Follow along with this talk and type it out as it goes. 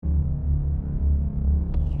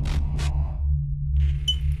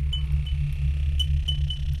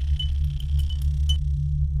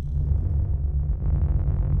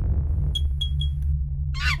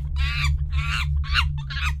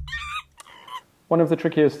one of the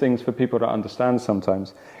trickiest things for people to understand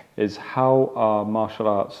sometimes is how are martial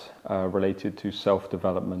arts related to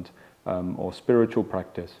self-development or spiritual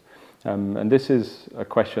practice. And this is a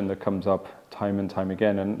question that comes up time and time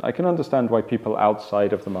again, and I can understand why people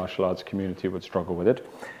outside of the martial arts community would struggle with it.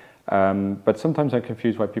 But sometimes I'm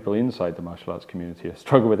confused why people inside the martial arts community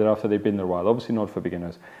struggle with it after they've been there a while. Obviously not for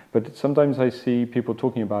beginners, but sometimes I see people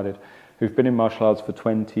talking about it who've been in martial arts for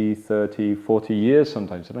 20, 30, 40 years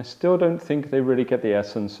sometimes, and I still don't think they really get the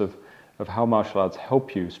essence of how martial arts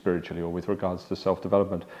help you spiritually or with regards to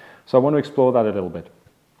self-development. So I want to explore that a little bit.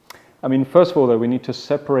 I mean, first of all, though, we need to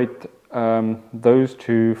separate those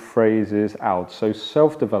two phrases out. So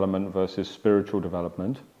self-development versus spiritual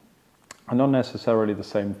development are not necessarily the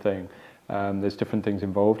same thing. There's different things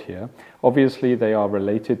involved here. Obviously, they are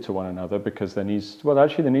related to one another because there needs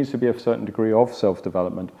to be a certain degree of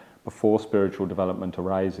self-development before spiritual development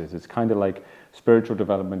arises. It's kind of like spiritual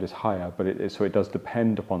development is higher, but so it does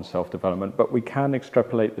depend upon self-development, but we can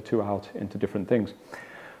extrapolate the two out into different things.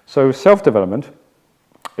 So self-development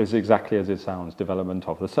is exactly as it sounds, development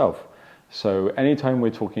of the self. So anytime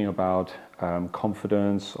we're talking about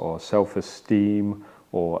confidence or self-esteem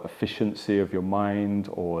or efficiency of your mind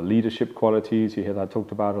or leadership qualities, you hear that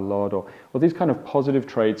talked about a lot, or these kind of positive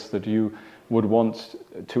traits that you would want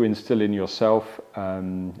to instill in yourself,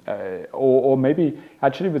 or maybe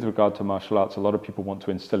actually with regard to martial arts, a lot of people want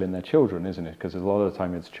to instill in their children, isn't it? Because a lot of the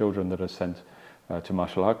time it's children that are sent to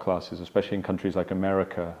martial art classes, especially in countries like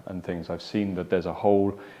America and things. I've seen that there's a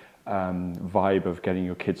whole vibe of getting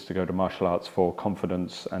your kids to go to martial arts for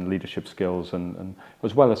confidence and leadership skills and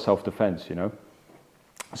as well as self-defense, you know.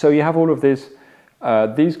 So you have all of this,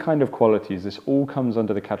 these kind of qualities, this all comes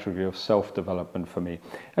under the category of self-development for me.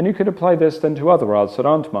 And you could apply this then to other arts that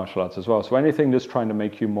aren't martial arts as well. So anything that's trying to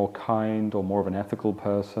make you more kind or more of an ethical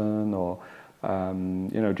person or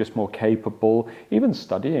just more capable, even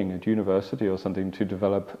studying at university or something to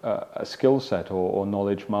develop a skill set or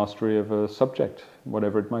knowledge mastery of a subject,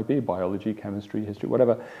 whatever it might be, biology, chemistry, history,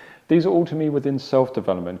 whatever. These are all to me within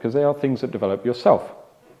self-development because they are things that develop yourself.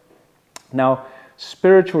 Now,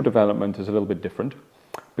 spiritual development is a little bit different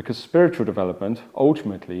because spiritual development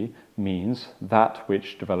ultimately means that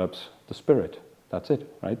which develops the spirit. That's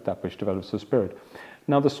it, right? That which develops the spirit.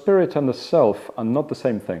 Now, the spirit and the self are not the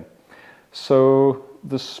same thing. So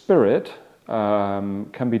the spirit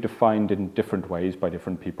can be defined in different ways by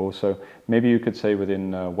different people. So maybe you could say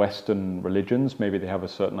within Western religions, maybe they have a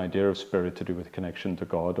certain idea of spirit to do with connection to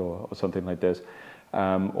God or something like this.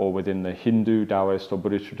 Or within the Hindu, Taoist or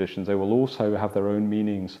Buddhist traditions, they will also have their own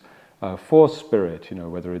meanings for spirit,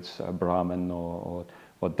 whether it's Brahman or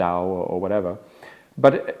Tao or whatever.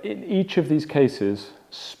 But in each of these cases,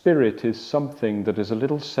 spirit is something that is a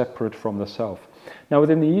little separate from the self. Now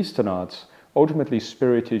within the Eastern arts, ultimately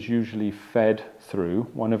spirit is usually fed through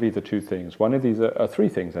one of either two things. One of these are three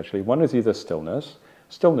things actually. One is either stillness.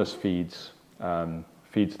 Stillness feeds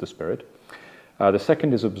the spirit. The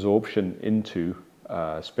second is absorption into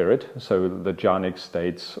spirit, so the jhanic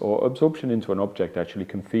states or absorption into an object actually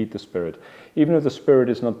can feed the spirit. Even if the spirit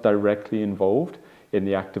is not directly involved in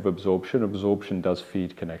the act of absorption, absorption does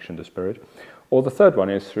feed connection to spirit. Or the third one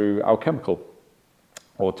is through alchemical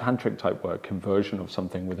or tantric type work, conversion of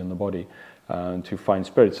something within the body to find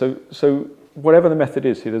spirit. So whatever the method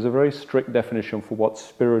is, there's a very strict definition for what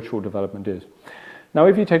spiritual development is. Now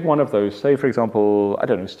if you take one of those, say for example, I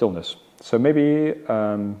don't know, stillness. So maybe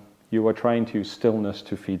you are trying to use stillness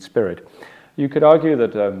to feed spirit. You could argue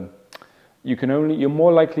that you're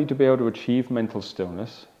more likely to be able to achieve mental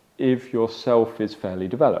stillness if your self is fairly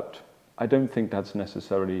developed. I don't think that's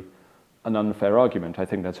necessarily an unfair argument. I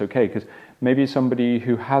think that's okay, because maybe somebody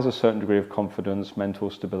who has a certain degree of confidence,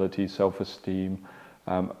 mental stability, self-esteem,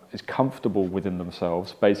 is comfortable within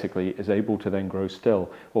themselves, basically is able to then grow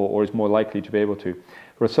still, or is more likely to be able to.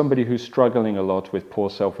 Whereas somebody who's struggling a lot with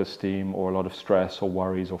poor self-esteem or a lot of stress or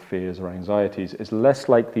worries or fears or anxieties is less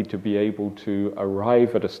likely to be able to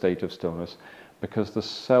arrive at a state of stillness because the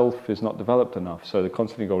self is not developed enough. So they're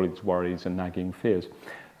constantly got all these worries and nagging fears.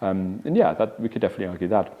 And yeah, that we could definitely argue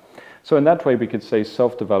that. So in that way we could say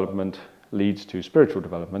self-development leads to spiritual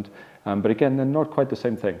development, but again, they're not quite the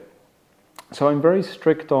same thing. So I'm very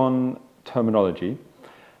strict on terminology,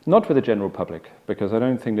 not with the general public, because I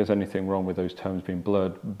don't think there's anything wrong with those terms being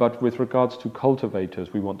blurred, but with regards to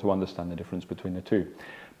cultivators, we want to understand the difference between the two,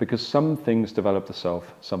 because some things develop the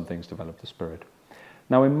self, some things develop the spirit.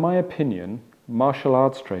 Now, in my opinion, martial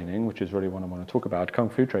arts training, which is really what I want to talk about, Kung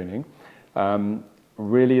Fu training,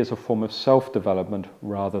 really is a form of self-development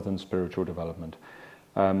rather than spiritual development.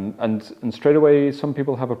 And straight away, some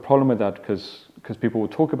people have a problem with that because people will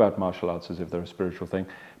talk about martial arts as if they're a spiritual thing.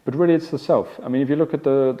 But really, it's the self. I mean, if you look at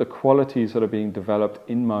the qualities that are being developed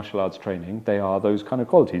in martial arts training, they are those kind of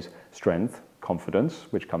qualities. Strength, confidence,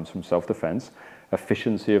 which comes from self-defense,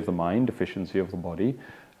 efficiency of the mind, efficiency of the body,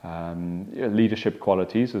 leadership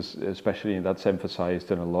qualities, especially that's emphasized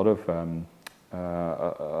in a lot of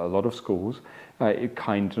schools.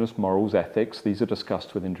 Kindness, morals, ethics, these are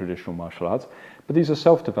discussed within traditional martial arts, but these are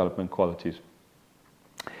self-development qualities.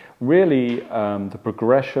 Really, the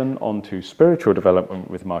progression onto spiritual development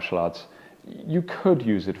with martial arts, you could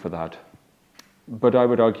use it for that, but I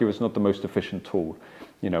would argue it's not the most efficient tool,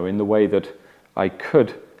 in the way that I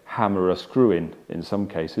could hammer a screw in some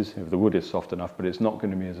cases, if the wood is soft enough, but it's not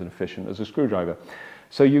going to be as efficient as a screwdriver.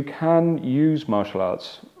 So you can use martial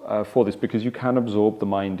arts for this, because you can absorb the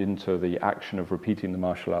mind into the action of repeating the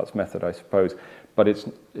martial arts method, I suppose, but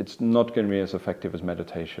it's not going to be as effective as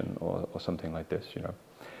meditation or something like this,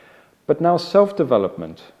 But now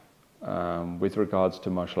self-development with regards to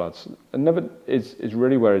martial arts is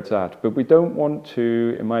really where it's at, but we don't want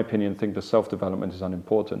to, in my opinion, think that self-development is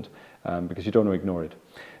unimportant, because you don't want to ignore it.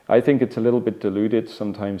 I think it's a little bit deluded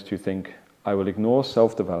sometimes to think I will ignore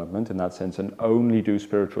self-development in that sense and only do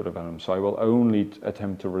spiritual development. So I will only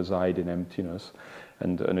attempt to reside in emptiness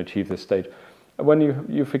and achieve this state. When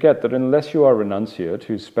you forget that unless you are a renunciate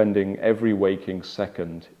who's spending every waking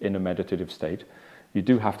second in a meditative state, you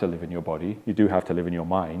do have to live in your body, you do have to live in your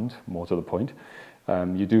mind, more to the point.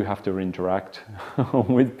 You do have to interact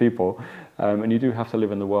with people, and you do have to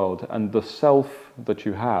live in the world. And the self that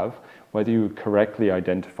you have, whether you correctly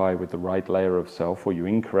identify with the right layer of self or you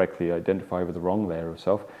incorrectly identify with the wrong layer of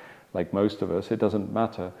self, like most of us, it doesn't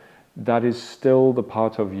matter. That is still the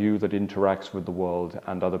part of you that interacts with the world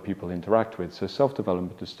and other people interact with. So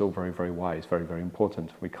self-development is still very, very wise, very, very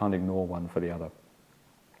important. We can't ignore one for the other.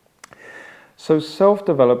 So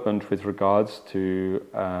self-development with regards to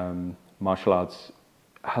martial arts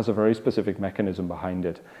has a very specific mechanism behind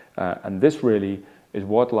it. And this really is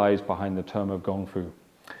what lies behind the term of Gong Fu.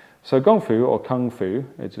 So Gong Fu, or Kung Fu,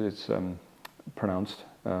 it's pronounced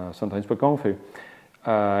sometimes, but Gong Fu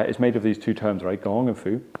is made of these two terms, right? Gong and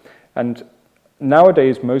Fu. And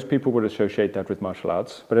nowadays, most people would associate that with martial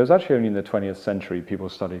arts, but it was actually only in the 20th century people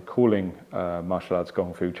started calling martial arts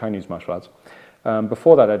Gong Fu, Chinese martial arts.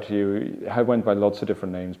 Before that, actually, it went by lots of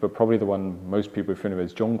different names, but probably the one most people are familiar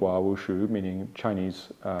with is Zhonghua Wushu, meaning Chinese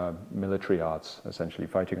military arts, essentially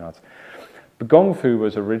fighting arts. But Gong Fu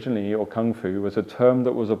was originally, or Kung Fu, was a term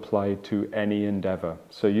that was applied to any endeavor.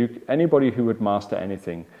 So anybody who would master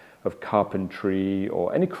anything of carpentry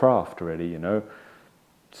or any craft, really,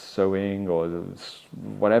 sewing or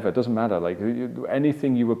whatever, it doesn't matter. Like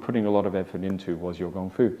anything you were putting a lot of effort into was your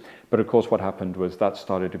Gong Fu. But of course what happened was that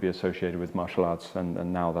started to be associated with martial arts,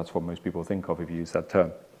 and now that's what most people think of if you use that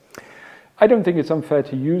term. I don't think it's unfair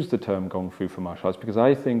to use the term Gong Fu for martial arts, because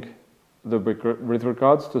I think that with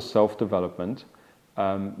regards to self-development,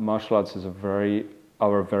 martial arts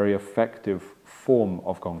are a very effective form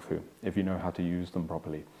of Gong Fu if you know how to use them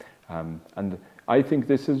properly. And I think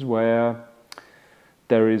this is where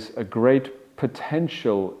there is a great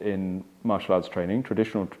potential in martial arts training,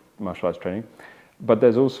 traditional martial arts training, but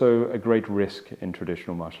there's also a great risk in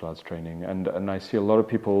traditional martial arts training. And I see a lot of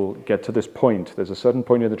people get to this point. There's a certain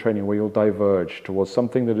point in the training where you'll diverge towards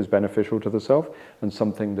something that is beneficial to the self and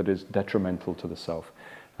something that is detrimental to the self.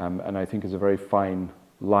 And I think it's a very fine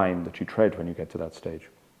line that you tread when you get to that stage.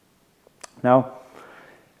 Now,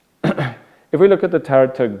 if we look at the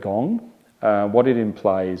character Gong, what it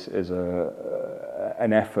implies is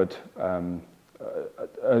an effort,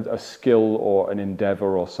 a skill or an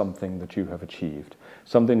endeavor or something that you have achieved,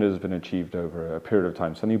 something that has been achieved over a period of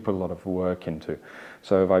time, something you put a lot of work into.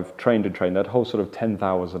 So if I've trained, that whole sort of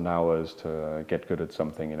 10,000 hours to get good at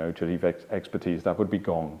something, to achieve expertise, that would be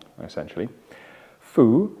Gong, essentially.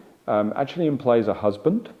 Fu actually implies a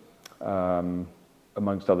husband,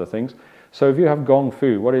 amongst other things. So if you have Gong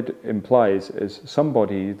Fu, what it implies is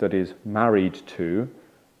somebody that is married to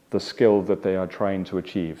the skill that they are trying to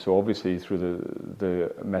achieve. So obviously through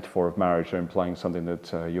the metaphor of marriage, they're implying something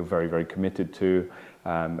that you're very, very committed to,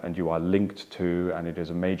 and you are linked to, and it is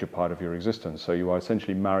a major part of your existence. So you are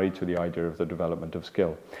essentially married to the idea of the development of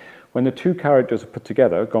skill. When the two characters are put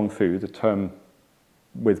together, Gong Fu, the term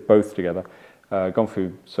with both together, Gong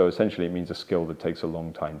Fu, so essentially it means a skill that takes a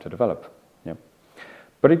long time to develop. Yeah.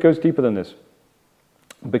 But it goes deeper than this,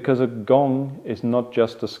 because a gong is not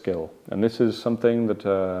just a skill. And this is something that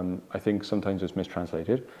I think sometimes is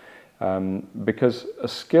mistranslated, because a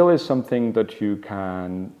skill is something that you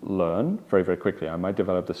can learn very, very quickly. I might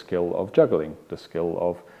develop the skill of juggling, the skill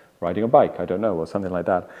of riding a bike, I don't know, or something like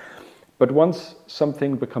that. But once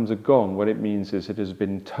something becomes a gong, what it means is it has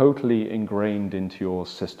been totally ingrained into your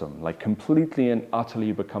system, like completely and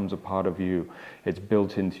utterly becomes a part of you. It's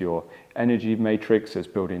built into your energy matrix, it's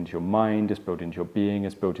built into your mind, it's built into your being,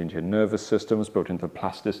 it's built into your nervous system, it's built into the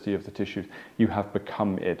plasticity of the tissues. You have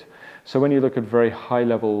become it. So when you look at very high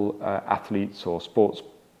level athletes or sports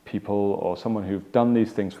people or someone who've done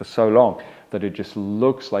these things for so long that it just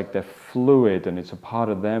looks like they're fluid and it's a part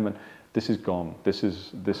of them, and this is gone. This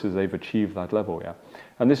is they've achieved that level, yeah.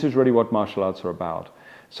 And this is really what martial arts are about.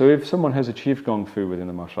 So if someone has achieved Gong Fu within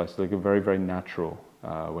the martial arts, they look very, very natural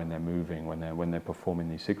when they're moving, when they're performing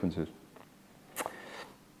these sequences.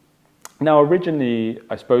 Now, originally,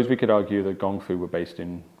 I suppose we could argue that Gong Fu were based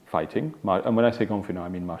in fighting. And when I say Gong Fu now, I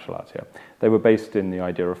mean martial arts here. They were based in the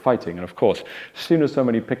idea of fighting. And of course, as soon as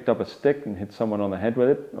somebody picked up a stick and hit someone on the head with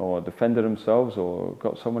it, or defended themselves, or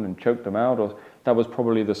got someone and choked them out, or that was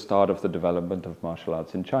probably the start of the development of martial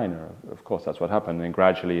arts in China. Of course, that's what happened. And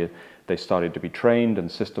gradually, they started to be trained and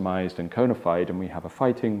systemized and codified, and we have a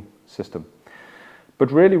fighting system.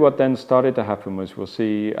 But really what then started to happen was, we'll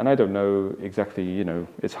see, and I don't know exactly,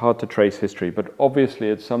 it's hard to trace history, but obviously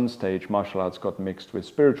at some stage martial arts got mixed with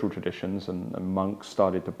spiritual traditions, and monks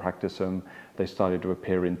started to practice them. They started to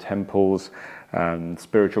appear in temples, and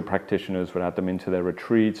spiritual practitioners would add them into their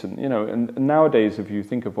retreats. And, and nowadays, if you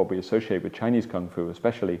think of what we associate with Chinese Kung Fu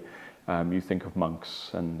especially, you think of monks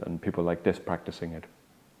and people like this practicing it.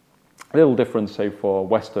 A little difference, say, for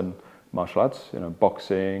Western martial arts,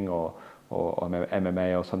 boxing or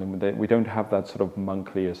MMA or something. We don't have that sort of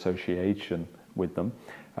monkly association with them.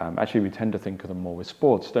 Actually, we tend to think of them more with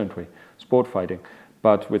sports, don't we? Sport fighting.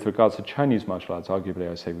 But with regards to Chinese martial arts, arguably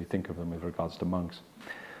I say we think of them with regards to monks.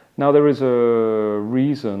 Now, there is a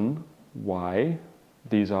reason why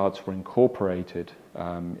these arts were incorporated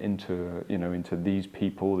into these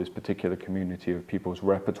people, this particular community of people's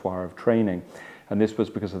repertoire of training. And this was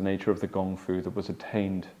because of the nature of the Gong Fu that was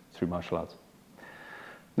attained through martial arts.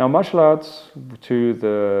 Now, martial arts to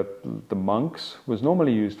the monks was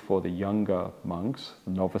normally used for the younger monks,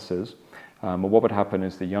 novices. What would happen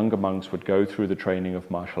is the younger monks would go through the training of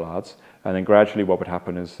martial arts, and then gradually what would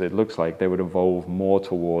happen is it looks like they would evolve more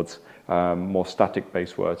towards more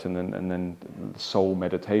static-based works and then soul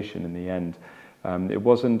meditation in the end. It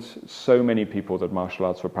wasn't so many people that martial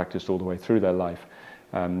arts were practiced all the way through their life.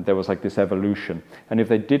 There was like this evolution. And if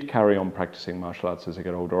they did carry on practicing martial arts as they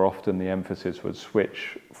get older, often the emphasis would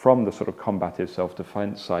switch from the sort of combative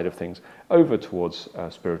self-defense side of things over towards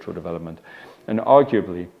spiritual development. And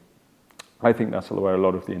arguably, I think that's where a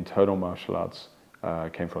lot of the internal martial arts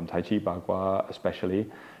came from, Tai Chi, Bagua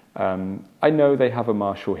especially. I know they have a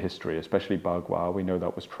martial history, especially Bagua. We know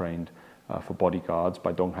that was trained for bodyguards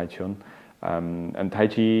by Dong Haichun. And Tai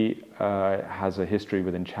Chi has a history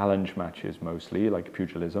within challenge matches mostly, like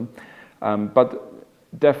pugilism. But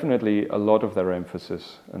definitely a lot of their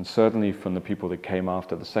emphasis, and certainly from the people that came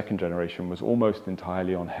after the second generation, was almost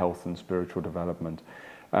entirely on health and spiritual development.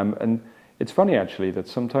 And it's funny actually that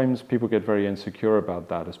sometimes people get very insecure about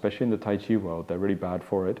that, especially in the Tai Chi world. They're really bad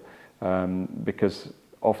for it because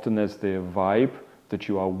often there's the vibe that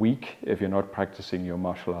you are weak if you're not practicing your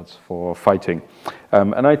martial arts for fighting.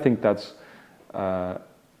 And I think that's a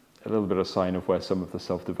little bit of a sign of where some of the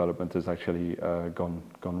self-development has actually gone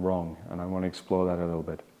wrong, and I want to explore that a little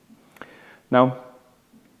bit. Now,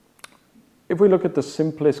 if we look at the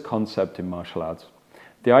simplest concept in martial arts,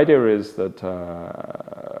 the idea is that,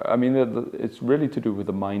 it's really to do with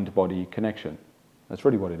the mind-body connection. That's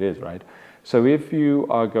really what it is, right? So if you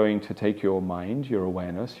are going to take your mind, your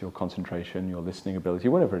awareness, your concentration, your listening ability,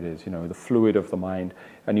 whatever it is, the fluid of the mind,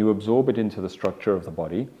 and you absorb it into the structure of the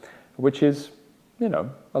body, which is,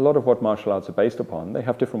 a lot of what martial arts are based upon. They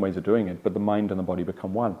have different ways of doing it, but the mind and the body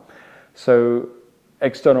become one. So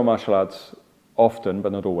external martial arts often,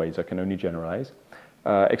 but not always, I can only generalize.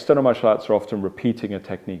 External martial arts are often repeating a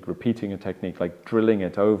technique, like drilling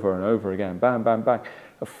it over and over again, bam, bam, bam,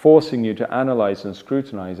 forcing you to analyze and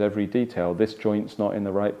scrutinize every detail. This joint's not in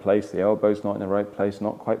the right place, the elbow's not in the right place,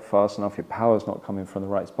 not quite fast enough, your power's not coming from the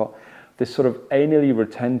right spot. This sort of anally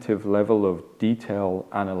retentive level of detail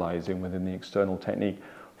analyzing within the external technique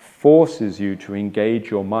forces you to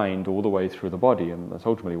engage your mind all the way through the body, and that's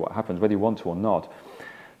ultimately what happens, whether you want to or not.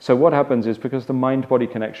 So what happens is, because the mind-body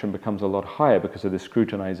connection becomes a lot higher because of the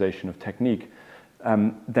scrutinization of technique,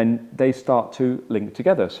 then they start to link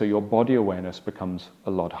together. So your body awareness becomes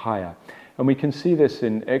a lot higher. And we can see this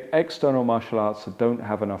in external martial arts that don't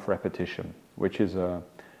have enough repetition, which is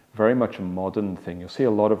very much a modern thing. You'll see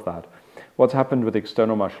a lot of that. What's happened with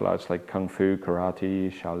external martial arts like Kung Fu,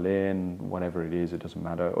 Karate, Shaolin, whatever it is, it doesn't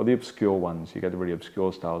matter, or the obscure ones, you get the really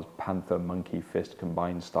obscure styles, Panther, Monkey, Fist,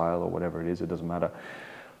 Combined Style, or whatever it is, it doesn't matter.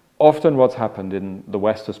 Often what's happened in the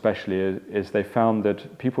West especially is they found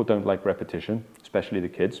that people don't like repetition, especially the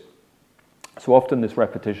kids. So often this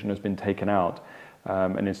repetition has been taken out,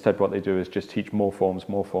 and instead what they do is just teach more forms,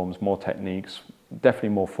 more techniques, definitely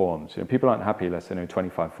more forms. You know, people aren't happy unless they know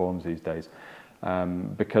 25 forms these days,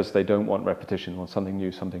 because they don't want repetition, they want something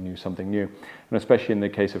new, something new, something new. And especially in the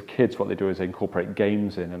case of kids, what they do is they incorporate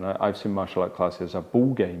games in, and I've seen martial art classes have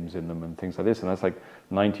ball games in them and things like this, and that's like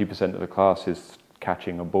 90% of the class is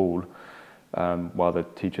catching a ball, while the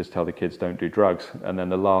teachers tell the kids don't do drugs, and then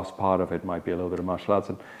the last part of it might be a little bit of martial arts.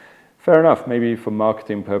 And fair enough, maybe for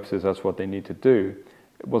marketing purposes that's what they need to do.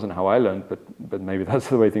 It wasn't how I learned, but maybe that's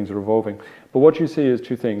the way things are evolving. But what you see is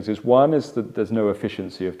two things. One is that there's no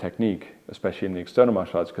efficiency of technique, especially in the external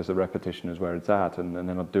martial arts, because the repetition is where it's at, and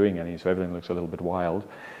they're not doing any, so everything looks a little bit wild.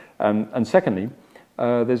 And secondly,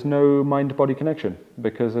 there's no mind-body connection,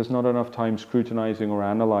 because there's not enough time scrutinizing or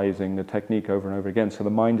analyzing the technique over and over again. So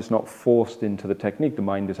the mind is not forced into the technique, the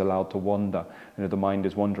mind is allowed to wander. And if the mind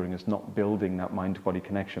is wandering, it's not building that mind-body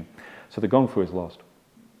connection. So the Gong Fu is lost.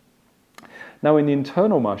 Now in the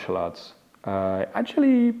internal martial arts,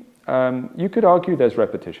 actually, you could argue there's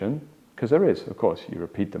repetition, because there is, of course. You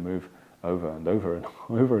repeat the move over and over and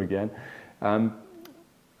over again. And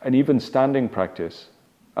even standing practice.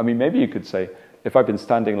 I mean, maybe you could say, if I've been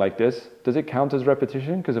standing like this, does it count as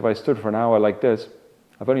repetition? Because if I stood for an hour like this,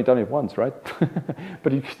 I've only done it once, right?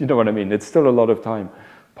 But you know what I mean. It's still a lot of time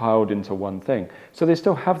piled into one thing. So they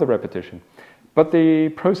still have the repetition. But the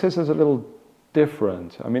process is a little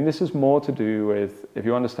different. I mean, this is more to do with, if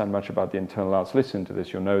you understand much about the internal arts, listen to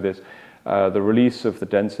this, you'll know this, the release of the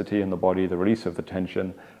density in the body, the release of the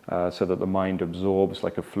tension, so that the mind absorbs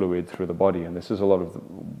like a fluid through the body. And this is a lot of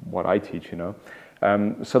what I teach, you know.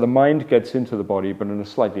 So the mind gets into the body, but in a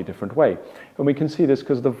slightly different way. And we can see this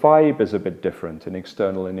because the vibe is a bit different in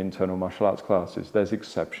external and internal martial arts classes. There's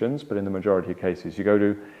exceptions, but in the majority of cases, you go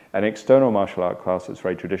to an external martial art class that's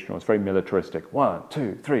very traditional, it's very militaristic. 1,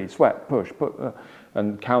 2, 3, sweat, push, put,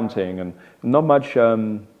 and counting, and not much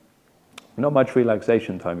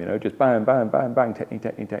relaxation time, you know, just bang, bang, bang, bang, technique,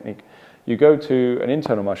 technique, technique. You go to an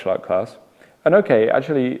internal martial art class, and okay,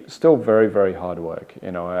 actually, still very, very hard work.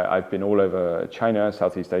 You know, I've been all over China,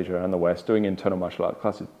 Southeast Asia, and the West doing internal martial art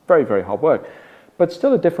classes. Very, very hard work, but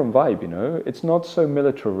still a different vibe. You know, it's not so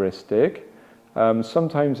militaristic.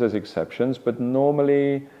 Sometimes there's exceptions, but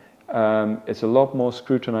normally it's a lot more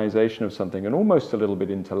scrutinization of something, and almost a little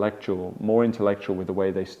bit intellectual, more intellectual with the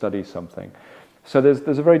way they study something. So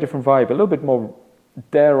there's a very different vibe, a little bit more,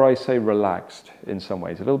 dare I say, relaxed in some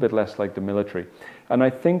ways, a little bit less like the military. And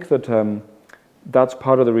I think that that's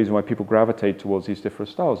part of the reason why people gravitate towards these different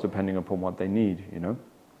styles, depending upon what they need, you know.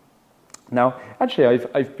 Now, actually,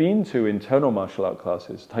 I've been to internal martial art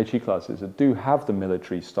classes, Tai Chi classes, that do have the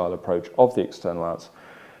military style approach of the external arts,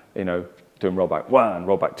 you know, doing roll back 1,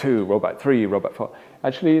 roll back 2, roll back 3, roll back 4.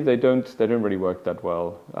 Actually, they don't really work that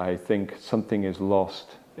well. I think something is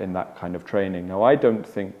lost in that kind of training. Now, I don't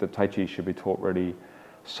think that Tai Chi should be taught really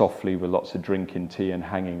softly with lots of drinking tea and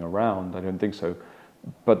hanging around. I don't think so.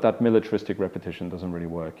 But that militaristic repetition doesn't really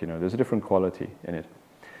work. You know, there's a different quality in it.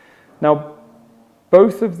 Now,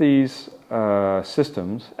 both of these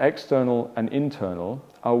systems, external and internal,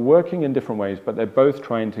 are working in different ways, but they're both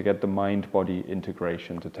trying to get the mind-body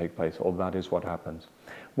integration to take place, or that is what happens.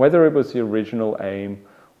 Whether it was the original aim,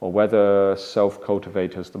 or whether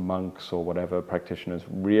self-cultivators, the monks or whatever practitioners,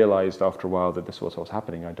 realized after a while that this was what was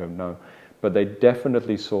happening, I don't know. But they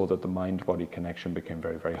definitely saw that the mind-body connection became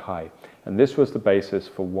very, very high. And this was the basis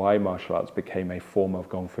for why martial arts became a form of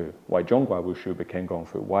Gong Fu, why Zhonghua Wushu became Gong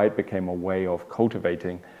Fu, why it became a way of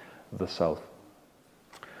cultivating the self.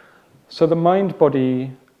 So the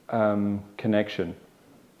mind-body connection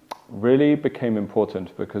really became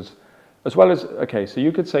important because, as well as, okay, so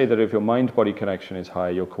you could say that if your mind-body connection is high,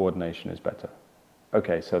 your coordination is better.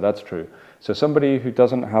 Okay, so that's true. So somebody who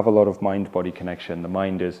doesn't have a lot of mind-body connection, the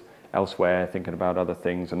mind is elsewhere, thinking about other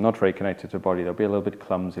things and not very connected to the body, they'll be a little bit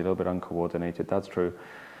clumsy, a little bit uncoordinated, that's true.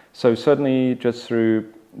 So certainly just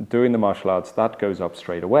through doing the martial arts, that goes up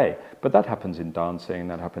straight away. But that happens in dancing,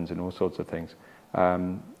 that happens in all sorts of things.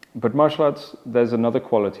 But martial arts, there's another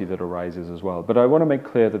quality that arises as well. But I want to make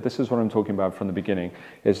clear that this is what I'm talking about from the beginning,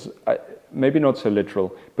 is maybe not so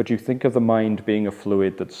literal, but you think of the mind being a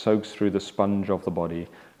fluid that soaks through the sponge of the body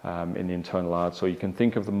in the internal arts, or you can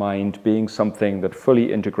think of the mind being something that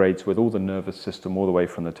fully integrates with all the nervous system, all the way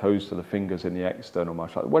from the toes to the fingers in the external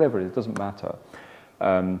martial art, whatever it is, it doesn't matter.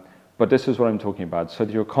 But this is what I'm talking about, so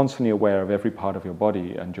that you're constantly aware of every part of your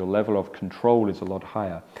body and your level of control is a lot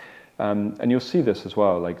higher. And you'll see this as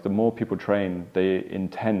well, like the more people train, the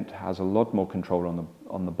intent has a lot more control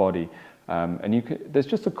on the body. And there's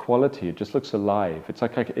just a quality, it just looks alive. It's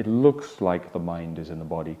like it looks like the mind is in the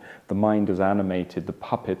body. The mind is animated, the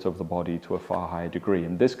puppet of the body to a far higher degree.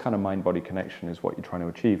 And this kind of mind-body connection is what you're trying to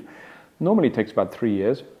achieve. Normally it takes about 3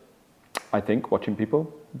 years, I think, watching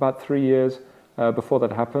people. About 3 years before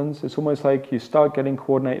that happens. It's almost like you start getting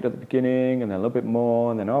coordinated at the beginning and then a little bit more.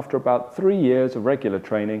 And then after about 3 years of regular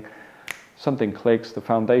training, something clicks, the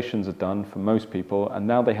foundations are done for most people, and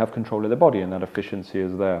now they have control of their body and that efficiency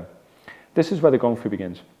is there. This is where the Gong Fu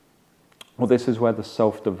begins. Well, this is where the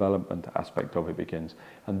self-development aspect of it begins.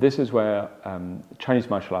 And this is where Chinese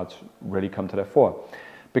martial arts really come to their fore.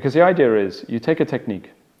 Because the idea is, you take a technique,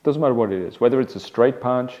 doesn't matter what it is, whether it's a straight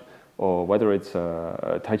punch, or whether it's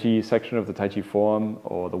a Tai Chi section of the Tai Chi form,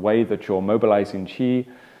 or the way that you're mobilizing Qi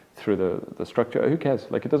through the structure, who cares?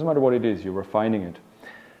 Like, it doesn't matter what it is, you're refining it.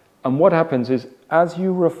 And what happens is, as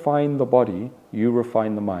you refine the body, you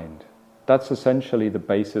refine the mind. That's essentially the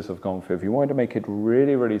basis of Gong Fu. If you want to make it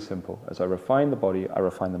really, really simple, as I refine the body, I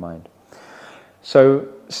refine the mind. So,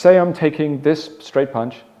 say I'm taking this straight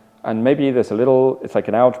punch, and maybe there's a little, it's like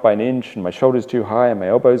an out by an inch, and my shoulder's too high, and my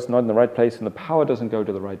elbow's not in the right place, and the power doesn't go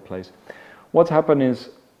to the right place. What's happened is,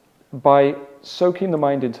 by soaking the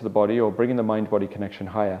mind into the body, or bringing the mind-body connection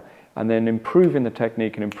higher, and then improving the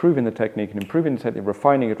technique, and improving the technique, and improving the technique,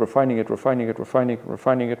 refining it, refining it, refining it, refining it,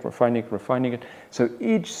 refining it, refining it, refining it. So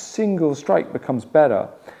each single strike becomes better.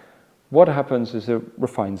 What happens is it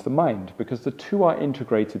refines the mind, because the two are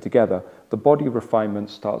integrated together. The body refinement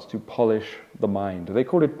starts to polish the mind. They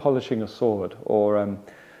call it polishing a sword, or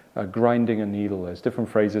grinding a needle. There's different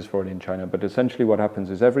phrases for it in China, but essentially what happens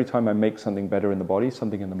is every time I make something better in the body,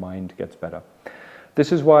 something in the mind gets better.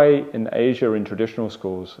 This is why in Asia, in traditional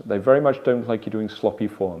schools, they very much don't like you doing sloppy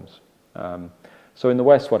forms. So in the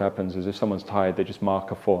West, what happens is if someone's tired, they just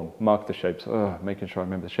mark a form, mark the shapes, making sure I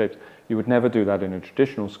remember the shapes. You would never do that in a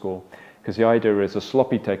traditional school, because the idea is a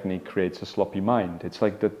sloppy technique creates a sloppy mind. It's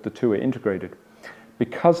like the two are integrated.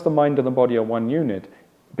 Because the mind and the body are one unit,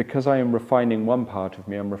 because I am refining one part of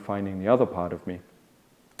me, I'm refining the other part of me.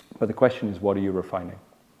 But the question is, what are you refining?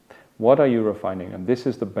 What are you refining? And this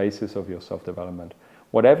is the basis of your self-development.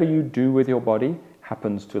 Whatever you do with your body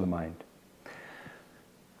happens to the mind.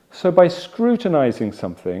 So by scrutinizing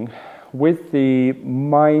something with the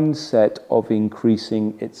mindset of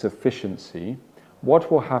increasing its efficiency,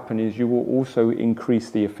 what will happen is you will also increase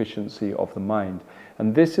the efficiency of the mind.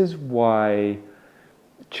 And this is why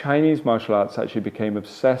Chinese martial arts actually became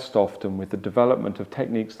obsessed often with the development of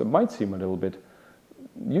techniques that might seem a little bit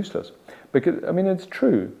useless. Because, I mean, it's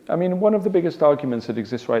true. I mean, one of the biggest arguments that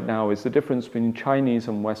exists right now is the difference between Chinese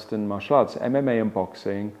and Western martial arts, MMA and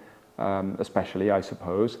boxing, especially, I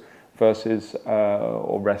suppose, versus,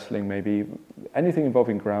 or wrestling maybe, anything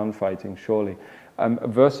involving ground fighting, surely,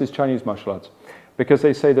 versus Chinese martial arts. Because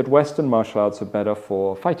they say that Western martial arts are better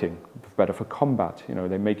for fighting, better for combat. You know,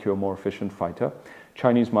 they make you a more efficient fighter.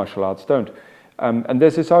 Chinese martial arts don't. And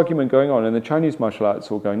there's this argument going on, and the Chinese martial arts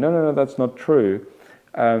are all going, no, that's not true.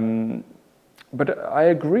 But I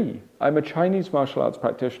agree. I'm a Chinese martial arts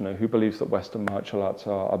practitioner who believes that Western martial arts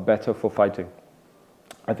are better for fighting.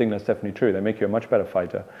 I think that's definitely true. They make you a much better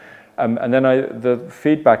fighter. And then the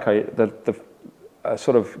feedback, the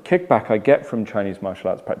sort of kickback I get from Chinese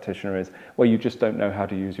martial arts practitioner is, well, you just don't know how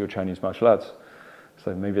to use your Chinese martial arts.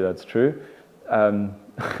 So maybe that's true.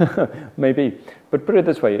 Maybe. But put it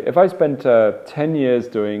this way, if I spent 10 years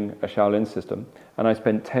doing a Shaolin system and I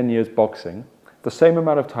spent 10 years boxing, the same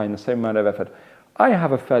amount of time, the same amount of effort, I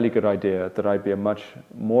have a fairly good idea that I'd be a much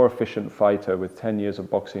more efficient fighter with 10 years of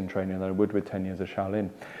boxing training than I would with 10 years of Shaolin.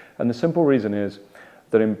 And the simple reason is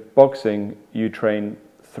that in boxing, you train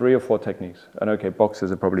 3 or 4 techniques. And okay,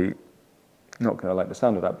 boxers are probably not going to like the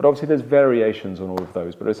sound of that, but obviously there's variations on all of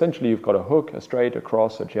those. But essentially you've got a hook, a straight, a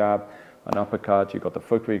cross, a jab, an uppercut, you've got the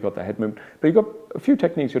footwork, you've got the head movement, but you've got a few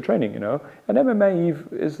techniques you're training, you know. And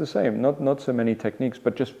MMA is the same, not so many techniques,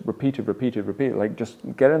 but just repeated, like just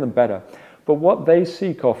getting them better. But what they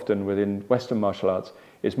seek often within Western martial arts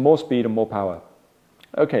is more speed and more power.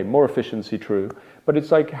 Okay, more efficiency, true, but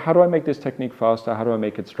it's like, how do I make this technique faster? How do I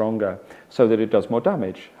make it stronger so that it does more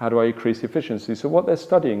damage? How do I increase the efficiency? So what they're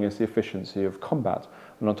studying is the efficiency of combat.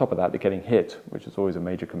 And on top of that, they're getting hit, which is always a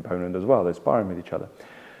major component as well. They're sparring with each other.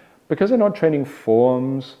 Because they're not training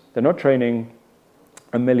forms, they're not training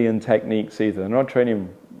a million techniques either. They're not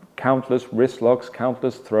training countless wrist locks,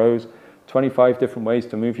 countless throws, 25 different ways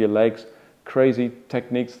to move your legs. crazy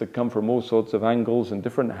techniques that come from all sorts of angles and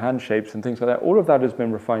different hand shapes and things like that. All of that has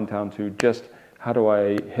been refined down to just how do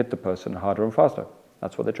I hit the person harder and faster.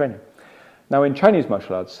 That's what they're training. Now in Chinese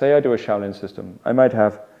martial arts, say I do a Shaolin system, I might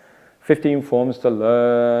have 15 forms to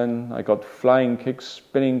learn. I got flying kicks,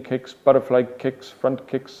 spinning kicks, butterfly kicks, front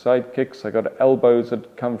kicks, side kicks. I got elbows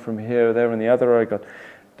that come from here, there, and the other.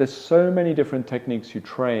 There's so many different techniques you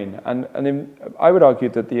train, and I would argue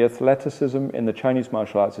that the athleticism in the Chinese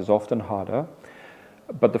martial arts is often harder,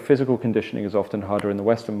 but the physical conditioning is often harder in the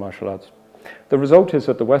Western martial arts. The result is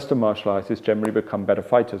that the Western martial artists generally become better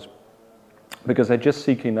fighters because they're just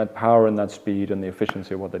seeking that power and that speed and the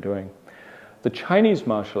efficiency of what they're doing. The Chinese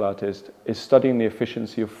martial artist is studying the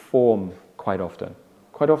efficiency of form quite often.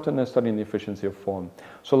 Quite often they're studying the efficiency of form.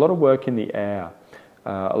 So a lot of work in the air,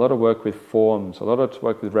 a lot of work with forms, a lot of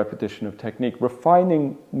work with repetition of technique,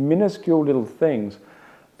 refining minuscule little things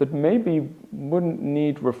that maybe wouldn't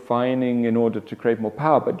need refining in order to create more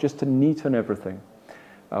power, but just to neaten everything.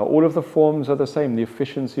 All of the forms are the same, the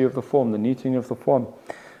efficiency of the form, the neatening of the form.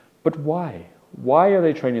 But why? Why are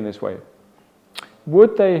they training this way?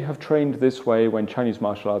 Would they have trained this way when Chinese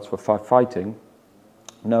martial arts were fighting?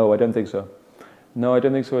 No, I don't think so. No, I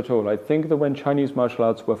don't think so at all. I think that when Chinese martial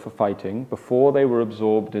arts were for fighting, before they were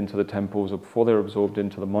absorbed into the temples or before they were absorbed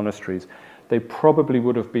into the monasteries, they probably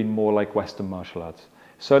would have been more like Western martial arts.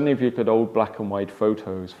 Certainly if you look at old black and white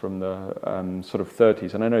photos from the sort of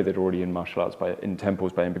 30s, and I know they're already in martial arts in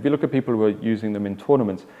temples by then, but if you look at people who were using them in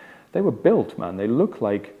tournaments, they were built, man. They look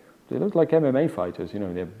like MMA fighters. You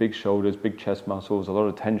know, they have big shoulders, big chest muscles, a lot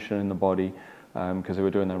of tension in the body because they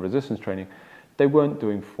were doing their resistance training. They weren't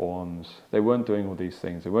doing forms. They weren't doing all these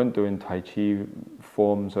things. They weren't doing Tai Chi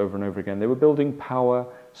forms over and over again. They were building power,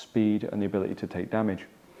 speed, and the ability to take damage.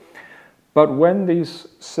 But when these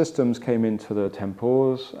systems came into the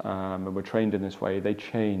temples and were trained in this way, they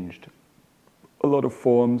changed a lot of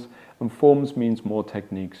forms, and forms means more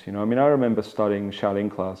techniques. You know, I mean, I remember studying Shaolin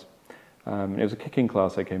class. It was a kicking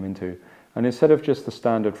class I came into, and instead of just the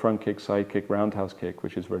standard front kick, side kick, roundhouse kick,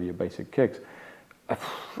 which is really your basic kicks, I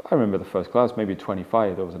remember the first class, maybe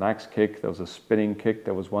 25, there was an axe kick, there was a spinning kick,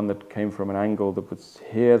 there was one that came from an angle that was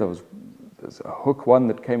here, there's a hook one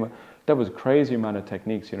that came, there was a crazy amount of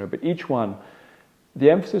techniques, you know, but each one, the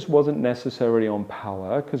emphasis wasn't necessarily on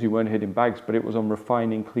power, because you weren't hitting bags, but it was on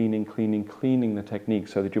refining, cleaning the technique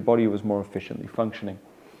so that your body was more efficiently functioning.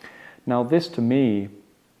 Now this to me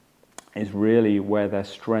is really where their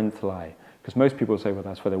strength lie. Because most people say, well,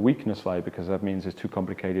 that's where their weakness lie, because that means it's too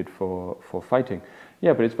complicated for fighting.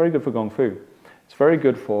 Yeah, but it's very good for Gong Fu. It's very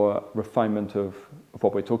good for refinement of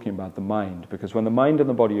what we're talking about, the mind. Because when the mind and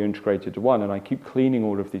the body are integrated to one, and I keep cleaning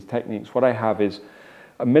all of these techniques, what I have is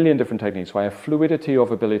a million different techniques. So I have fluidity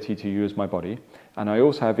of ability to use my body, and I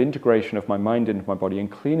also have integration of my mind into my body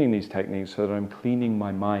and cleaning these techniques so that I'm cleaning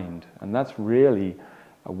my mind. And that's really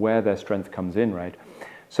where their strength comes in, right?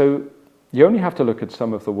 So you only have to look at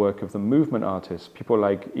some of the work of the movement artists, people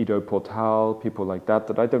like Ido Portal, people like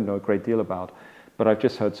that I don't know a great deal about, but I've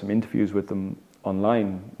just heard some interviews with them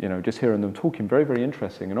online, you know, just hearing them talking, very, very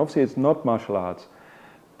interesting. And obviously it's not martial arts,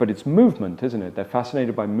 but it's movement, isn't it? They're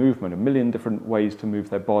fascinated by movement, a million different ways to move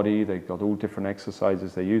their body, they've got all different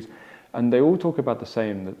exercises they use, and they all talk about the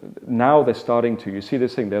same. Now they're starting to, you see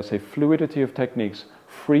this thing, they'll say fluidity of techniques,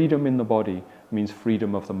 freedom in the body, means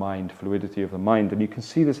freedom of the mind, fluidity of the mind. And you can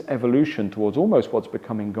see this evolution towards almost what's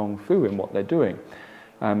becoming Gong Fu in what they're doing.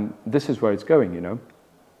 This is where it's going, you know.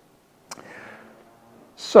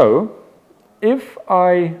 So, if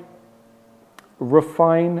I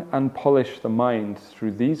refine and polish the mind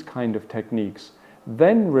through these kind of techniques,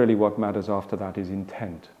 then really what matters after that is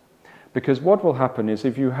intent. Because what will happen is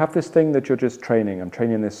if you have this thing that you're just training, I'm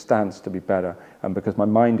training this stance to be better, and because my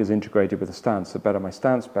mind is integrated with the stance, the better my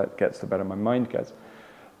stance gets, the better my mind gets.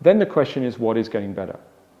 Then the question is, what is getting better?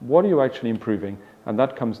 What are you actually improving? And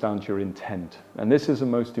that comes down to your intent. And this is the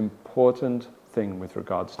most important thing with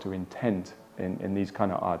regards to intent in these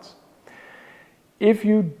kind of arts. If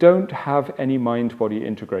you don't have any mind-body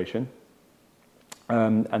integration,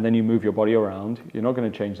 and then you move your body around, you're not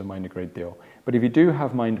going to change the mind a great deal. But if you do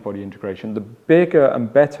have mind-body integration, the bigger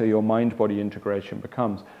and better your mind-body integration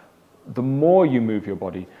becomes, the more you move your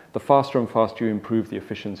body, the faster and faster you improve the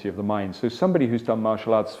efficiency of the mind. So somebody who's done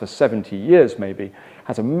martial arts for 70 years maybe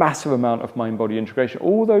has a massive amount of mind-body integration.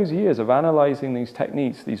 All those years of analyzing these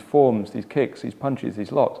techniques, these forms, these kicks, these punches,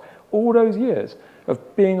 these locks, all those years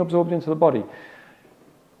of being absorbed into the body,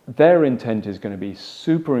 their intent is going to be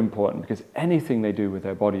super important, because anything they do with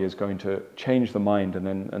their body is going to change the mind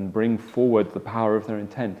and bring forward the power of their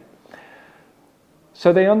intent.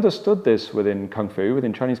 So they understood this within Kung Fu,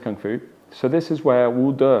 within Chinese Kung Fu, So this is where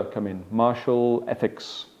Wu De come in, martial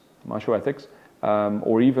ethics,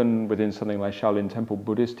 or even within something like Shaolin Temple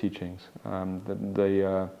Buddhist teachings,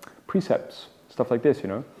 the precepts, stuff like this, you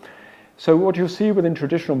know. So what you'll see within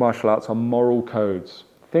traditional martial arts are moral codes,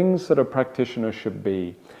 things that a practitioner should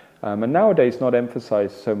be. And nowadays not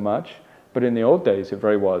emphasized so much, but in the old days it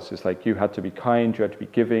very was. It's like you had to be kind, you had to be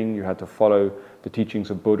giving, you had to follow the teachings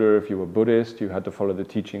of Buddha if you were Buddhist, you had to follow the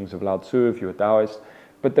teachings of Lao Tzu if you were Taoist,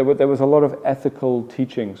 but there was a lot of ethical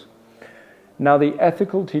teachings. Now the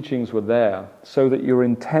ethical teachings were there so that your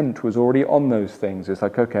intent was already on those things. It's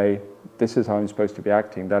like, okay, this is how I'm supposed to be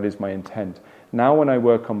acting, that is my intent. Now when I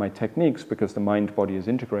work on my techniques, because the mind-body is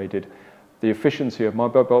integrated, the efficiency of my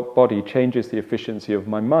body changes the efficiency of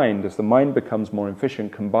my mind. As the mind becomes more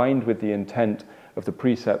efficient, combined with the intent of the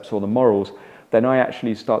precepts or the morals, then I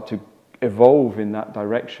actually start to evolve in that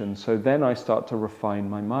direction. So then I start to refine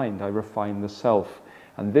my mind, I refine the self,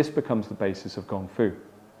 and this becomes the basis of Gong Fu.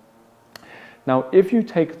 Now, if you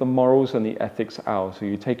take the morals and the ethics out, so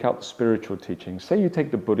you take out the spiritual teachings, say you take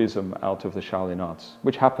the Buddhism out of the Shaolin arts,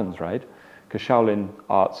 which happens, right? Because Shaolin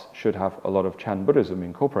arts should have a lot of Chan Buddhism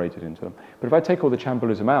incorporated into them. But if I take all the Chan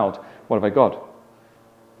Buddhism out, what have I got?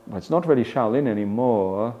 Well, it's not really Shaolin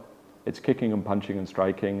anymore. It's kicking and punching and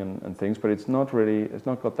striking and things, but it's not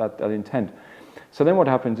got that intent. So then what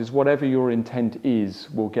happens is whatever your intent is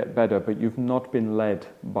will get better, but you've not been led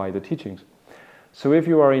by the teachings. So if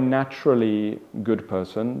you are a naturally good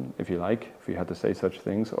person, if you like, if you had to say such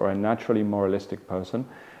things, or a naturally moralistic person,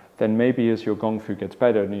 then maybe as your Gong Fu gets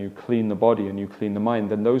better and you clean the body and you clean the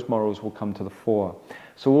mind, then those morals will come to the fore.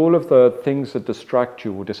 So all of the things that distract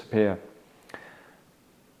you will disappear.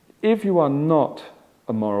 If you are not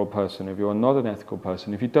a moral person, if you are not an ethical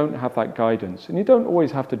person, if you don't have that guidance, and you don't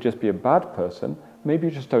always have to just be a bad person, maybe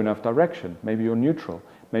you just don't have direction, maybe you're neutral,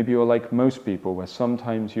 maybe you're like most people, where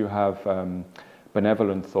sometimes you have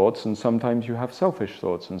benevolent thoughts and sometimes you have selfish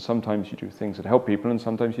thoughts, and sometimes you do things that help people and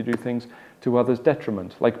sometimes you do things to others'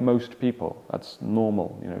 detriment, like most people. That's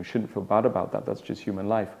normal, you shouldn't feel bad about that, that's just human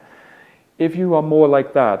life. If you are more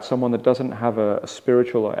like that, someone that doesn't have a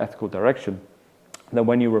spiritual or ethical direction, then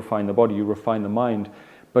when you refine the body, you refine the mind,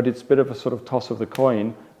 but it's a bit of a sort of toss of the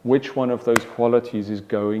coin. Which one of those qualities is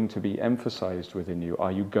going to be emphasized within you?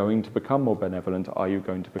 Are you going to become more benevolent? Are you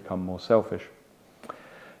going to become more selfish?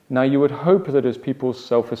 Now you would hope that as people's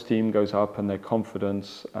self-esteem goes up and their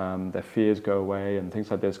confidence, their fears go away and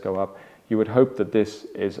things like this go up, you would hope that this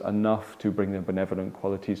is enough to bring the benevolent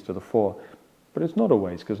qualities to the fore. But it's not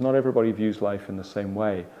always, because not everybody views life in the same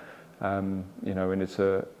way. And it's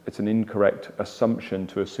an incorrect assumption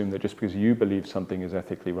to assume that just because you believe something is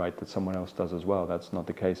ethically right, that someone else does as well. That's not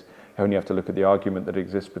the case. You only have to look at the argument that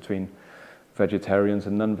exists between vegetarians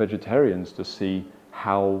and non-vegetarians to see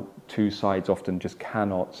how two sides often just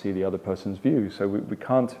cannot see the other person's view. So we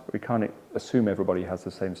can't assume everybody has the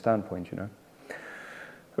same standpoint,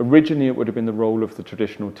 Originally, it would have been the role of the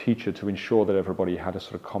traditional teacher to ensure that everybody had a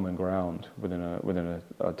sort of common ground within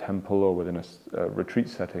a temple or within a retreat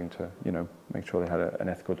setting to, make sure they had an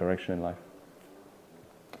ethical direction in life.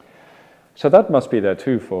 So that must be there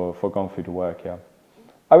too for Gong Fu to work, yeah.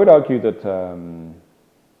 I would argue that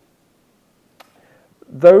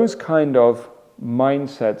those kind of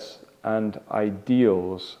mindsets and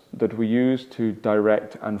ideals that we use to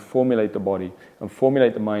direct and formulate the body and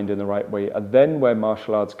formulate the mind in the right way are then where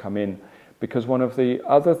martial arts come in, because one of the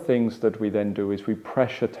other things that we then do is we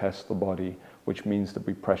pressure test the body, which means that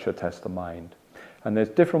we pressure test the mind. And there's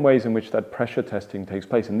different ways in which that pressure testing takes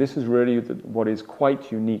place, and this is really what is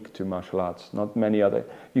quite unique to martial arts. Not many other,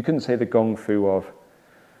 you couldn't say the Gong Fu of,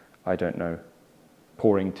 I don't know,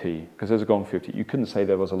 pouring tea, because there's a Gong Fu tea. You couldn't say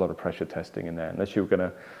there was a lot of pressure testing in there, unless you were going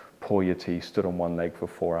to pour your tea, stood on one leg for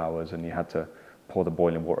 4 hours, and you had to pour the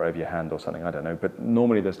boiling water over your hand or something, I don't know. But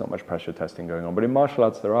normally there's not much pressure testing going on. But in martial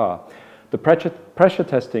arts there are. The pressure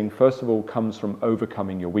testing, first of all, comes from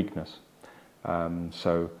overcoming your weakness.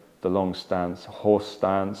 So the long stance, horse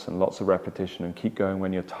stance, and lots of repetition, and keep going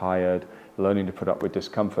when you're tired, learning to put up with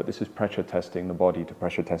discomfort. This is pressure testing the body to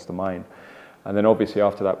pressure test the mind. And then obviously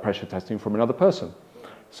after that, pressure testing from another person.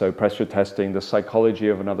 So pressure testing the psychology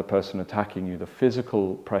of another person attacking you, the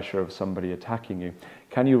physical pressure of somebody attacking you.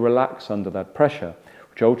 Can you relax under that pressure?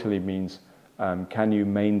 Which ultimately means, can you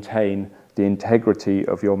maintain the integrity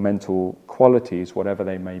of your mental qualities, whatever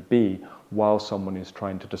they may be, while someone is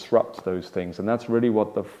trying to disrupt those things? And that's really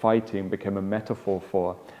what the fighting became a metaphor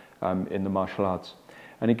for in the martial arts.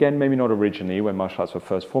 And again, maybe not originally, when martial arts were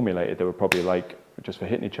first formulated, they were probably like just for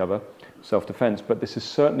hitting each other, self-defense, but this is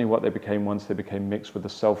certainly what they became once they became mixed with the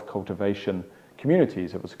self-cultivation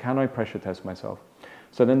communities. It was, can I pressure test myself?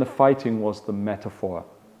 So then the fighting was the metaphor.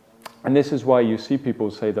 And this is why you see people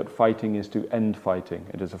say that fighting is to end fighting.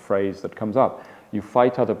 It is a phrase that comes up. You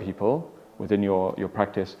fight other people within your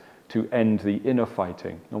practice to end the inner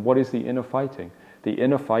fighting. And what is the inner fighting? The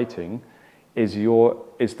inner fighting is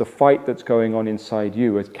the fight that's going on inside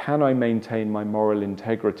you. Is, can I maintain my moral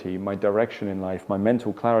integrity, my direction in life, my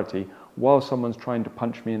mental clarity, while someone's trying to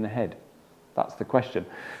punch me in the head? That's the question.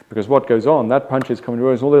 Because what goes on, that punch is coming to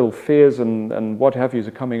us, all little fears and what have yous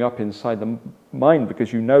are coming up inside the mind,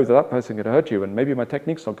 because you know that person could hurt you, and maybe my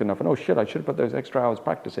technique's not good enough, and oh shit, I should have put those extra hours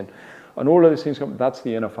practicing. And all of these things come, that's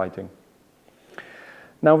the inner fighting.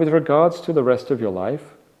 Now, with regards to the rest of your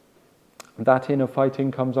life, that inner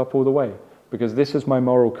fighting comes up all the way, because this is my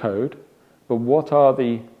moral code. But what are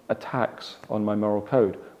the attacks on my moral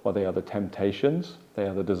code? Well, they are the temptations, they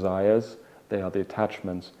are the desires, they are the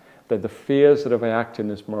attachments. They're the fears that if I act in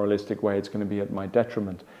this moralistic way, it's going to be at my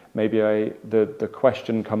detriment. Maybe the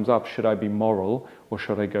question comes up, should I be moral or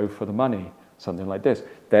should I go for the money? Something like this.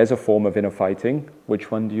 There's a form of inner fighting. Which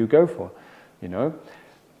one do you go for? You know?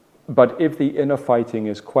 But if the inner fighting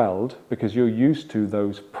is quelled, because you're used to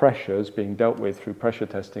those pressures being dealt with through pressure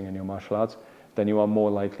testing in your martial arts, then you are more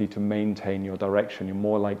likely to maintain your direction. You're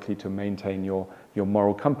more likely to maintain your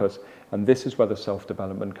moral compass. And this is where the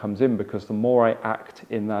self-development comes in, because the more I act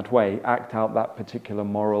in that way, act out that particular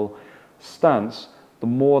moral stance, the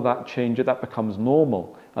more that changes, that becomes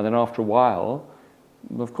normal. And then after a while,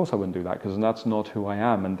 well, of course I wouldn't do that, because that's not who I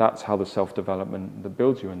am. And that's how the self-development that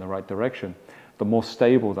builds you in the right direction. The more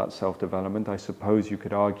stable that self-development, I suppose you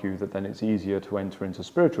could argue that then it's easier to enter into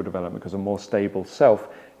spiritual development, because a more stable self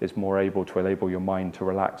is more able to enable your mind to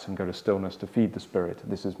relax and go to stillness to feed the spirit.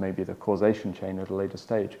 This is maybe the causation chain at a later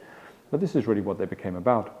stage. But this is really what they became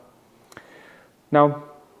about. Now,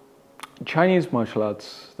 Chinese martial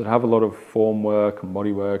arts that have a lot of form work and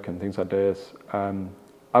body work and things like this,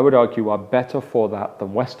 I would argue are better for that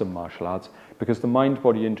than Western martial arts, because the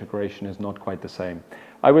mind-body integration is not quite the same.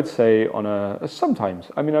 I would say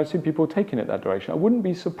sometimes, I mean, I've seen people taking it that direction. I wouldn't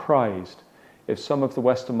be surprised if some of the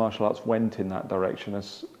Western martial arts went in that direction,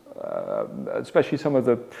 especially some of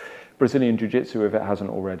the Brazilian Jiu-Jitsu, if it hasn't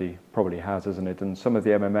already, probably has, isn't it? And some of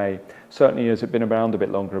the MMA, certainly as it's been around a bit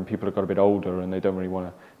longer and people have got a bit older and they don't really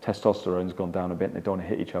want to, testosterone's gone down a bit and they don't want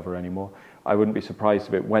to hit each other anymore. I wouldn't be surprised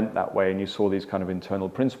if it went that way and you saw these kind of internal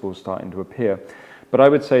principles starting to appear. But I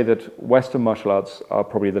would say that Western martial arts are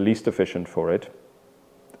probably the least efficient for it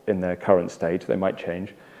in their current state. They might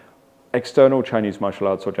change. External Chinese martial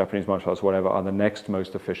arts or Japanese martial arts, whatever, are the next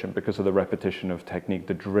most efficient because of the repetition of technique,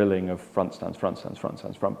 the drilling of front stance, front stance, front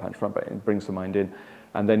stance, front punch, front punch. It brings the mind in.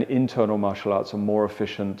 And then internal martial arts are more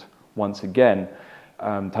efficient, once again,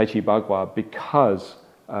 Tai Chi Bagua, because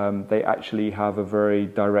they actually have a very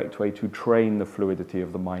direct way to train the fluidity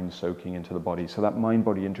of the mind soaking into the body. So that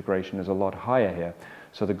mind-body integration is a lot higher here.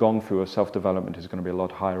 So the Gong Fu of self-development is going to be a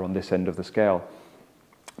lot higher on this end of the scale.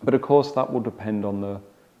 But of course, that will depend on the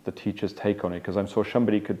teacher's take on it, because I'm sure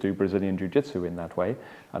somebody could do Brazilian Jiu-Jitsu in that way,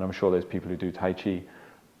 and I'm sure there's people who do Tai Chi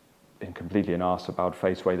in completely an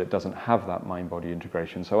arse-about-face way that doesn't have that mind-body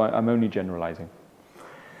integration. So I'm only generalizing.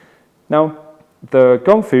 Now, the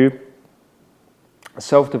Gong Fu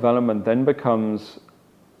self-development then becomes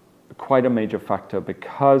quite a major factor,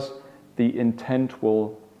 because the intent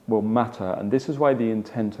will matter, and this is why the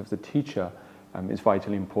intent of the teacher is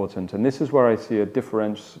vitally important. And this is where I see a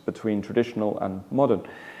difference between traditional and modern.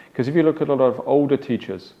 Because if you look at a lot of older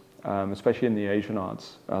teachers, especially in the Asian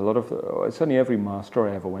arts, certainly every master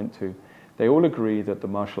I ever went to, they all agree that the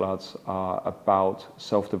martial arts are about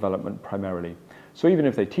self-development primarily. So even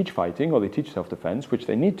if they teach fighting or they teach self-defense, which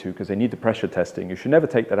they need to because they need the pressure testing, you should never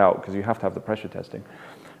take that out because you have to have the pressure testing.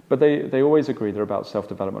 But they always agree they're about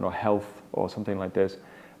self-development or health or something like this.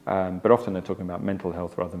 But often they're talking about mental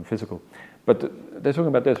health rather than physical. But they're talking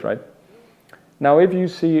about this, right? Now, if you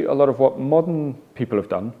see a lot of what modern people have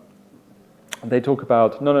done, they talk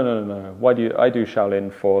about, no. I do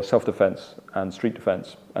Shaolin for self-defense and street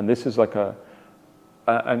defense. And this is like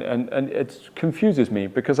and it confuses me,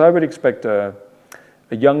 because I would expect a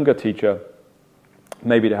younger teacher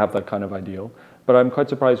maybe to have that kind of ideal. But I'm quite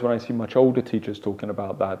surprised when I see much older teachers talking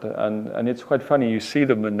about that. And it's quite funny, you see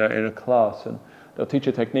them in a class and they'll teach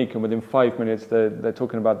a technique, and within 5 minutes they're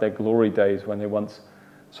talking about their glory days when they once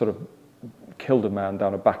sort of killed a man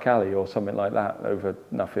down a back alley or something like that over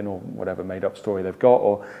nothing, or whatever made up story they've got,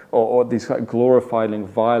 or this kind of glorifying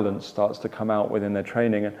violence starts to come out within their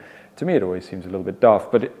training. And to me it always seems a little bit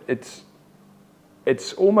daft, but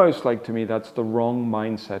it's almost like, to me, that's the wrong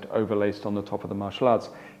mindset overlaced on the top of the martial arts.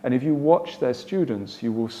 And if you watch their students,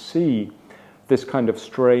 you will see this kind of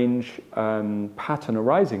strange pattern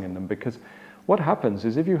arising in them, because what happens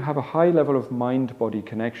is if you have a high level of mind-body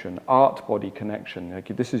connection, art-body connection, like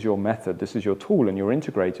this is your method, this is your tool, and you're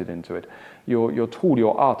integrated into it. Your tool,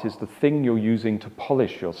 your art, is the thing you're using to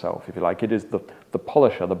polish yourself, if you like. It is the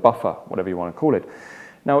polisher, the buffer, whatever you want to call it.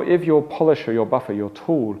 Now, if your polisher, your buffer, your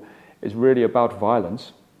tool is really about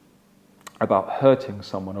violence, about hurting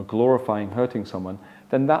someone or glorifying hurting someone,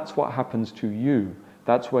 then that's what happens to you.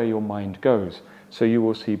 That's where your mind goes. So you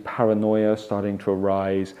will see paranoia starting to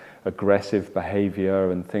arise, aggressive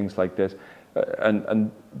behavior and things like this.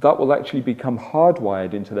 And that will actually become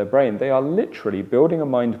hardwired into their brain. They are literally building a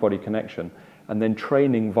mind-body connection and then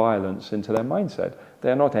training violence into their mindset.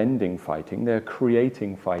 They're not ending fighting, they're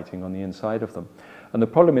creating fighting on the inside of them. And the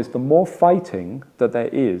problem is, the more fighting that there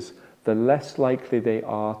is, the less likely they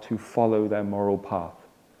are to follow their moral path.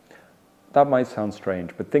 That might sound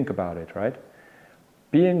strange, but think about it, right?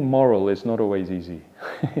 Being moral is not always easy.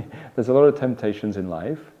 There's a lot of temptations in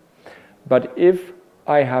life. But if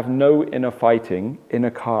I have no inner fighting,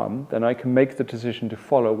 inner calm, then I can make the decision to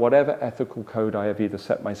follow whatever ethical code I have either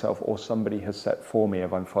set myself or somebody has set for me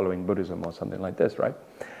if I'm following Buddhism or something like this, right?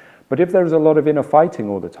 But if there's a lot of inner fighting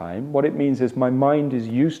all the time, what it means is my mind is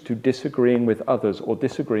used to disagreeing with others or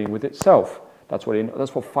disagreeing with itself. That's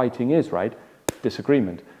what fighting is, right?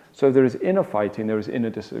 Disagreement. So there is inner fighting, there is inner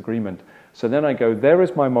disagreement. So then I go, there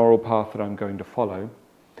is my moral path that I'm going to follow.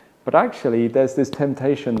 But actually, there's this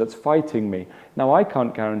temptation that's fighting me. Now, I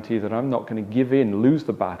can't guarantee that I'm not going to give in, lose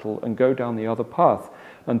the battle, and go down the other path.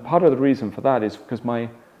 And part of the reason for that is because my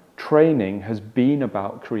training has been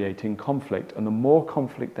about creating conflict. And the more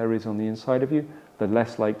conflict there is on the inside of you, the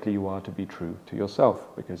less likely you are to be true to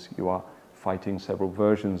yourself, because you are fighting several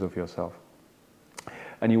versions of yourself.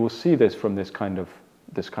 And you will see this from this kind of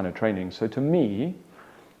training. So to me,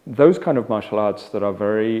 those kind of martial arts that are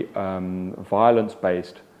very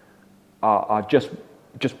violence-based are just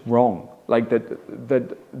wrong. Like that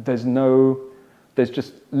there's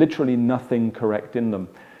just literally nothing correct in them,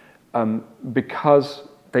 because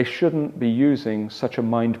they shouldn't be using such a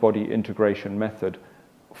mind-body integration method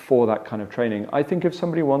for that kind of training. I think if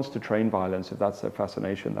somebody wants to train violence, if that's their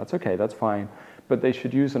fascination, that's okay, that's fine. But they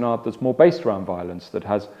should use an art that's more based around violence, that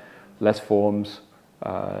has less forms,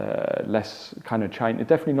 less kind of Chinese,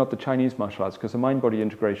 definitely not the Chinese martial arts, because the mind-body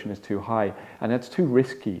integration is too high, and it's too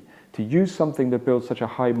risky. To use something that builds such a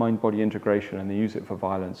high mind-body integration and then use it for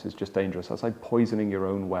violence is just dangerous. That's like poisoning your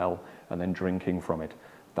own well and then drinking from it.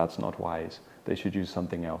 That's not wise. They should use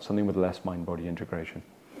something else, something with less mind-body integration.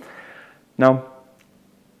 Now,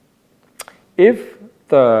 if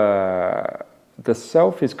the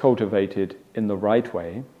self is cultivated in the right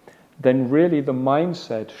way, then really the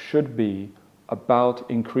mindset should be about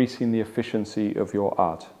increasing the efficiency of your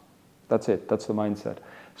art. That's it, that's the mindset.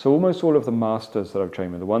 So almost all of the masters that I've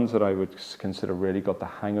trained with, the ones that I would consider really got the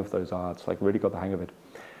hang of those arts, like really got the hang of it,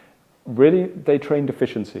 really they trained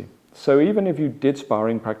efficiency. So even if you did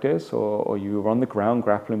sparring practice or you were on the ground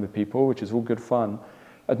grappling with people, which is all good fun,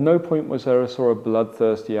 at no point was there a sort of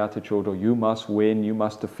bloodthirsty attitude or you must win, you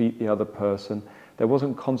must defeat the other person. There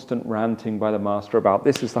wasn't constant ranting by the master about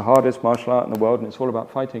this is the hardest martial art in the world and it's all about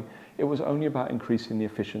fighting. It was only about increasing the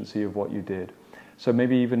efficiency of what you did. So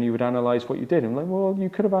maybe even you would analyze what you did and like, well, you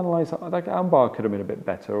could have analyzed, like armbar could have been a bit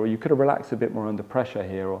better, or you could have relaxed a bit more under pressure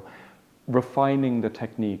here, or refining the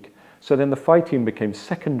technique. So then the fighting became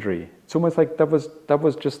secondary. It's almost like that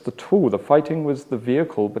was just the tool. The fighting was the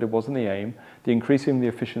vehicle, but it wasn't the aim. The increasing the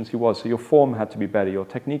efficiency was. So your form had to be better, your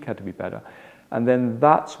technique had to be better. And then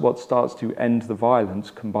that's what starts to end the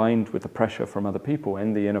violence, combined with the pressure from other people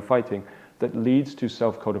and the inner fighting, that leads to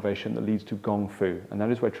self-cultivation, that leads to Gong Fu. And that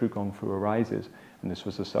is where true Gong Fu arises. And this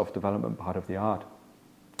was the self-development part of the art.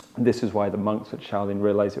 And this is why the monks at Shaolin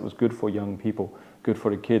realized it was good for young people, good for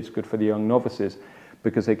the kids, good for the young novices,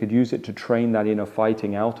 because they could use it to train that inner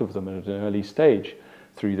fighting out of them at an early stage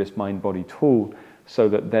through this mind-body tool, so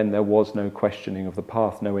that then there was no questioning of the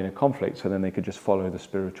path, no inner conflict, so then they could just follow the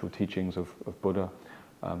spiritual teachings of Buddha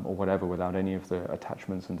or whatever without any of the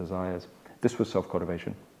attachments and desires. This was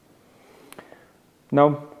self-cultivation.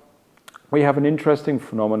 Now, we have an interesting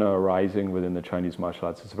phenomena arising within the Chinese martial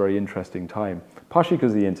arts. It's a very interesting time, partially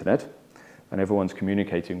because of the internet, and everyone's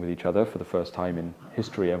communicating with each other for the first time in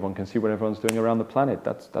history. Everyone can see what everyone's doing around the planet.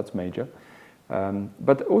 That's major.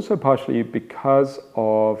 But also partially because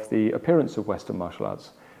of the appearance of Western martial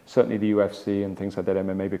arts. Certainly the UFC and things like that,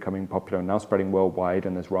 MMA becoming popular and now spreading worldwide,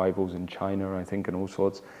 and there's rivals in China, I think, and all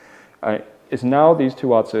sorts. It's now these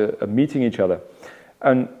two arts are meeting each other.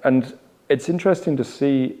 And it's interesting to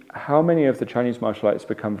see how many of the Chinese martial arts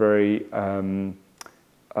become very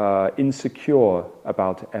insecure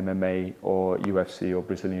about MMA or UFC or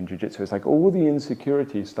Brazilian Jiu-Jitsu. It's like all the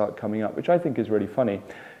insecurities start coming up, which I think is really funny,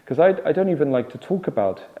 because I don't even like to talk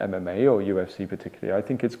about MMA or UFC particularly. I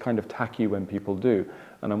think it's kind of tacky when people do,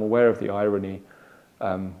 and I'm aware of the irony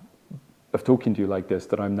of talking to you like this,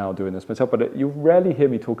 that I'm now doing this myself, but you rarely hear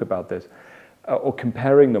me talk about this or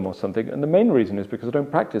comparing them or something, and the main reason is because I don't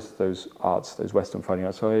practice those arts, those Western fighting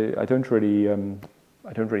arts, so I don't really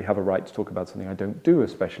have a right to talk about something I don't do,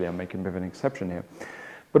 especially. I'm making a bit of an exception here.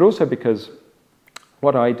 But also because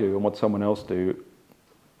what I do and what someone else do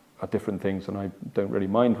are different things, and I don't really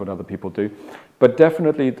mind what other people do. But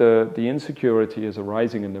definitely the insecurity is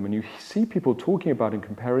arising in them, and you see people talking about and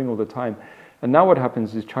comparing all the time. And now what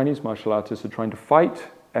happens is Chinese martial artists are trying to fight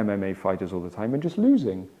MMA fighters all the time and just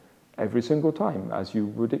losing every single time, as you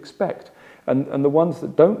would expect. And the ones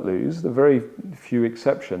that don't lose, the very few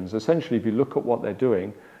exceptions, essentially if you look at what they're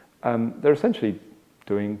doing, they're essentially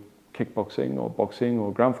doing kickboxing or boxing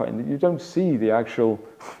or ground fighting. You don't see the actual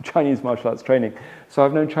Chinese martial arts training. So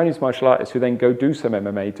I've known Chinese martial artists who then go do some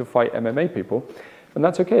MMA to fight MMA people, and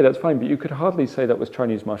that's okay, that's fine, but you could hardly say that was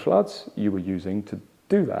Chinese martial arts you were using to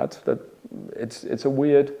do that. That it's a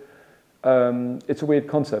weird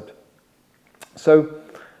concept. So,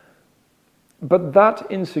 but that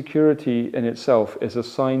insecurity in itself is a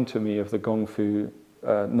sign to me of the Gong Fu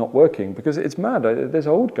not working, because it's mad. There's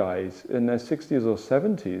old guys in their 60s or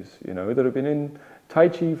 70s, you know, that have been in Tai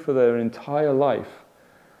Chi for their entire life,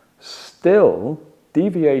 still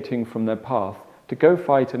deviating from their path to go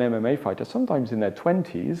fight an MMA fighter, sometimes in their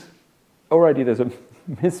 20s. Already there's a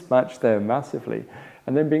mismatch there massively,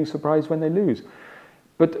 and then being surprised when they lose.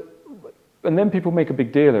 And then people make a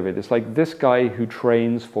big deal of it. It's like this guy who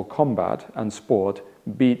trains for combat and sport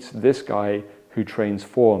beats this guy who trains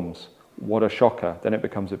forms. What a shocker. Then it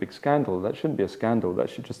becomes a big scandal. That shouldn't be a scandal. That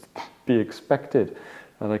should just be expected.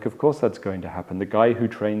 Like, of course that's going to happen. The guy who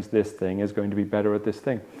trains this thing is going to be better at this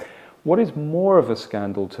thing. What is more of a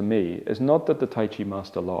scandal to me is not that the Tai Chi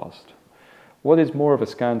master lost. What is more of a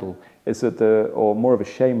scandal is that or more of a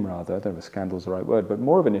shame rather, I don't know if scandal is the right word, but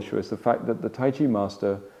more of an issue is the fact that the Tai Chi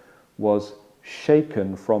master was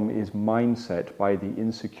shaken from his mindset by the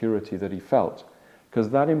insecurity that he felt. Because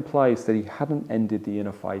that implies that he hadn't ended the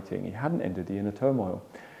inner fighting, he hadn't ended the inner turmoil.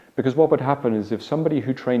 Because what would happen is if somebody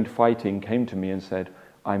who trained fighting came to me and said,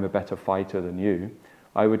 I'm a better fighter than you,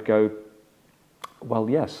 I would go, well,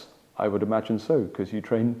 yes, I would imagine so, because you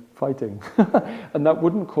train fighting. And that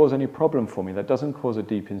wouldn't cause any problem for me. That doesn't cause a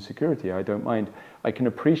deep insecurity. I don't mind. I can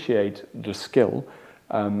appreciate the skill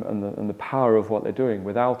and the power of what they're doing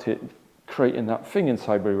without it creating that thing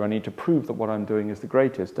inside me where I need to prove that what I'm doing is the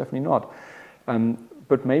greatest. Definitely not.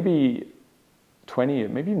 But maybe 20,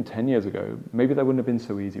 maybe even 10 years ago, maybe that wouldn't have been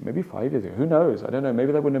so easy. Maybe 5 years ago, who knows? I don't know.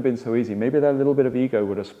 Maybe that wouldn't have been so easy. Maybe that little bit of ego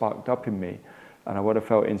would have sparked up in me and I would have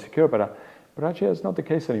felt insecure about it. But actually, that's not the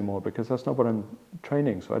case anymore, because that's not what I'm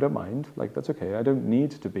training, so I don't mind. Like, that's okay. I don't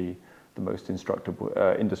need to be the most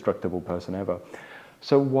indestructible person ever.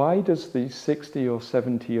 So why does the 60 or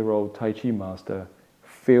 70-year-old Tai Chi master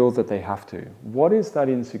feel that they have to? What is that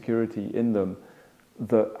insecurity in them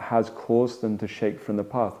that has caused them to shake from the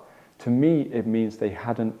path? To me, it means they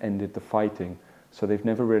hadn't ended the fighting, so they've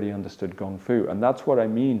never really understood Gong Fu. And that's what I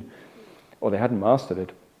mean, or they hadn't mastered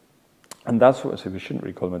it. And that's what, so we shouldn't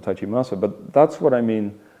really call them a Tai Chi master, but that's what I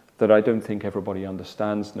mean, that I don't think everybody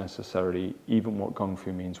understands necessarily even what Gong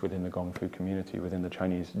Fu means within the Gong Fu community, within the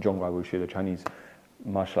Chinese Zhonghua Wushu, the Chinese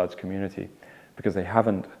martial arts community, because they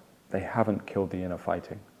haven't killed the inner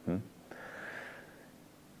fighting.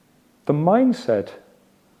 The mindset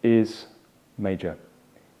is major.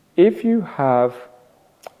 If you have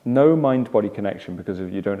no mind-body connection because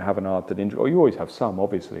you don't have an art that, or you always have some,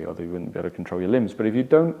 obviously, or you wouldn't be able to control your limbs, but if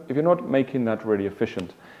you're not making that really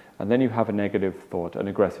efficient, and then you have a negative thought, an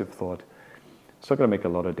aggressive thought, it's not going to make a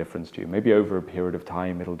lot of difference to you. Maybe over a period of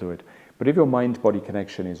time it'll do it. But if your mind-body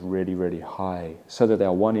connection is really, really high, so that they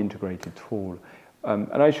are one integrated tool,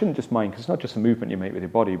 and I shouldn't just mind, because it's not just a movement you make with your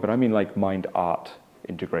body, but I mean like mind-art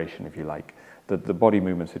integration, if you like. The body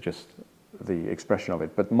movements are just the expression of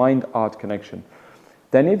it, but mind-art connection.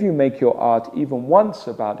 Then if you make your art even once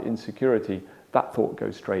about insecurity, that thought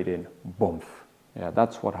goes straight in, boom. Yeah,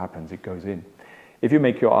 that's what happens, it goes in. If you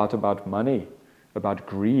make your art about money, about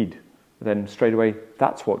greed, then straight away,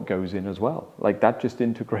 that's what goes in as well. Like that just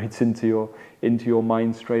integrates into your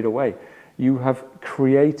mind straight away. You have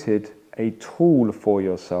created a tool for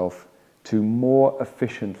yourself to more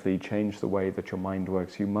efficiently change the way that your mind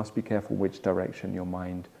works. You must be careful which direction your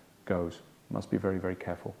mind goes. You must be very, very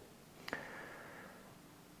careful.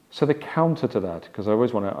 So the counter to that, because I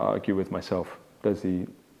always want to argue with myself, there's the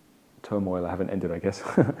turmoil I haven't ended, I guess,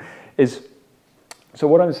 is, so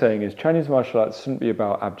what I'm saying is Chinese martial arts shouldn't be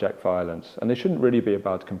about abject violence, and they shouldn't really be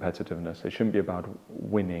about competitiveness. They shouldn't be about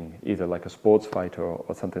winning, either like a sports fight or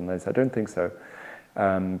something like this. I don't think so,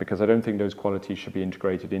 because I don't think those qualities should be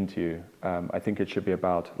integrated into you. I think it should be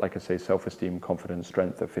about, like I say, self-esteem, confidence,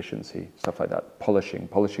 strength, efficiency, stuff like that, polishing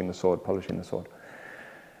the sword.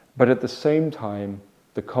 But at the same time,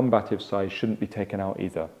 the combative side shouldn't be taken out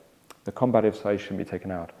either. The combative side shouldn't be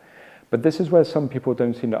taken out. But this is where some people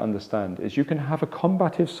don't seem to understand, is you can have a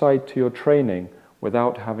combative side to your training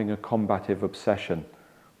without having a combative obsession,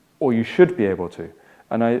 or you should be able to.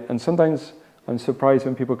 And sometimes I'm surprised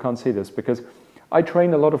when people can't see this, because I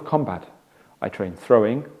train a lot of combat. I train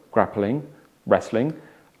throwing, grappling, wrestling.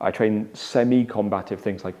 I train semi-combative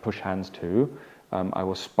things like push hands too. I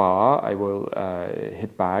will spar, I will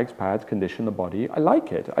hit bags, pads, condition the body. I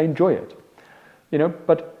like it, I enjoy it. You know,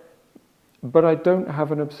 but I don't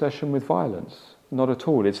have an obsession with violence, not at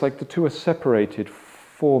all. It's like the two are separated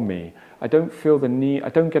for me. I don't feel the need, I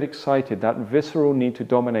don't get excited. That visceral need to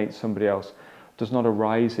dominate somebody else does not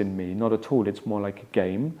arise in me, not at all. It's more like a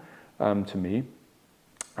game to me.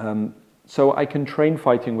 So I can train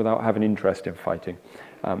fighting without having interest in fighting.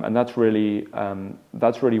 And that's really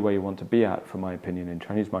where you want to be at, for my opinion, in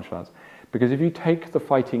Chinese martial arts. Because if you take the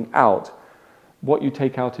fighting out, what you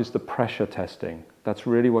take out is the pressure testing. That's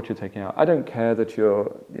really what you're taking out. I don't care that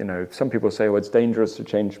you're, you know, some people say, well, it's dangerous to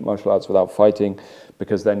change martial arts without fighting,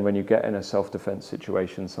 because then when you get in a self-defense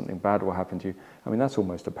situation, something bad will happen to you. I mean, that's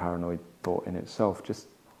almost a paranoid thought in itself. Just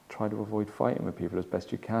try to avoid fighting with people as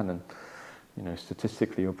best you can. And, you know,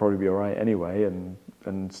 statistically, you'll probably be all right anyway.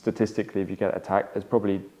 And statistically, if you get attacked, there's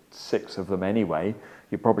probably 6 of them anyway.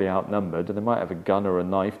 You're probably outnumbered, and they might have a gun or a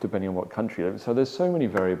knife, depending on what country you're in. So there's so many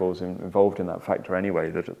variables involved in that factor anyway,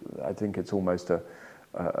 that I think it's almost a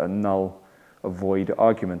null, a void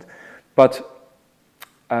argument. But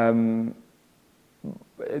I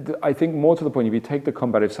think more to the point, if you take the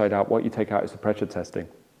combative side out, what you take out is the pressure testing.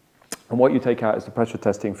 And what you take out is the pressure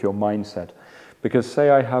testing for your mindset. Because say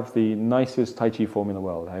I have the nicest Tai Chi form in the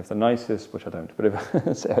world, I have the nicest, which I don't, but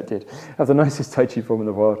if say I did, I have the nicest Tai Chi form in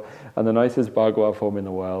the world and the nicest Bagua form in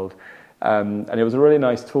the world, and it was a really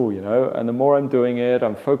nice tool, you know, and the more I'm doing it,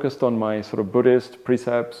 I'm focused on my sort of Buddhist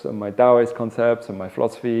precepts and my Taoist concepts and my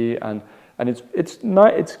philosophy, and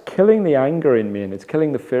it's killing the anger in me, and it's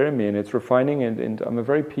killing the fear in me, and it's refining it into, I'm a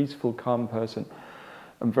very peaceful, calm person.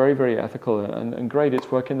 I'm very, very ethical, and great, it's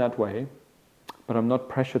working that way, but I'm not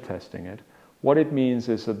pressure testing it. What it means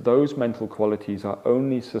is that those mental qualities are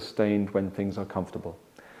only sustained when things are comfortable.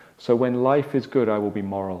 So when life is good, I will be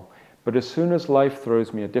moral. But as soon as life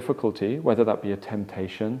throws me a difficulty, whether that be a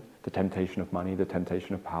temptation, the temptation of money, the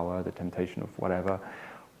temptation of power, the temptation of whatever,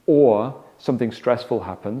 or something stressful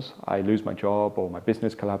happens, I lose my job or my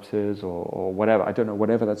business collapses or whatever, I don't know,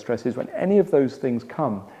 whatever that stress is, when any of those things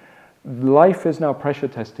come, life is now pressure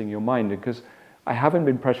testing your mind, because I haven't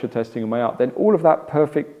been pressure testing in my art. Then all of that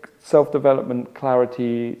perfect self-development,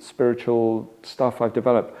 clarity, spiritual stuff I've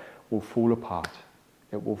developed will fall apart.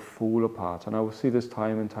 It will fall apart. And I will see this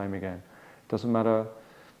time and time again. It doesn't matter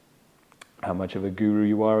how much of a guru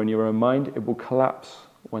you are in your own mind, it will collapse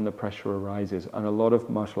when the pressure arises. And a lot of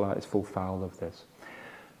martial artists fall foul of this.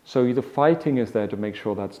 So the fighting is there to make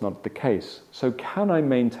sure that's not the case. So can I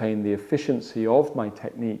maintain the efficiency of my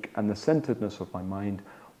technique and the centeredness of my mind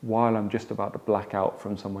while I'm just about to black out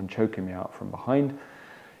from someone choking me out from behind?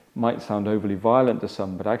 Might sound overly violent to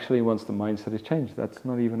some, but actually once the mindset is changed, that's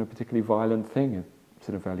not even a particularly violent thing. It's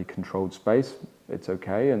in a fairly controlled space. It's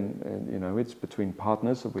okay, and you know, it's between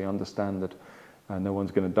partners, so we understand that no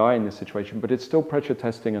one's going to die in this situation, but it's still pressure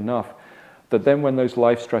testing enough that then when those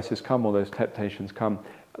life stresses come or those temptations come,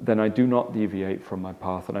 then I do not deviate from my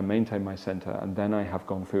path and I maintain my center, and then I have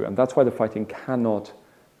gone through. And that's why the fighting cannot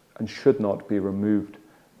and should not be removed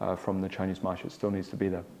from the Chinese martial. It still needs to be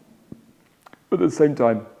there. But at the same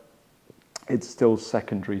time, it's still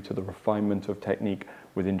secondary to the refinement of technique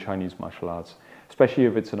within Chinese martial arts, especially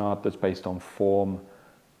if it's an art that's based on form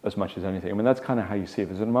as much as anything. I mean, that's kind of how you see it.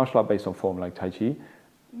 If it's a martial art based on form like Tai Chi,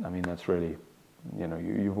 I mean, that's really, you know,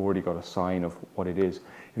 you've already got a sign of what it is.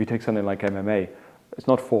 If you take something like MMA, it's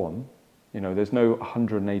not form. You know, there's no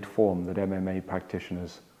 108 form that MMA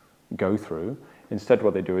practitioners go through. Instead,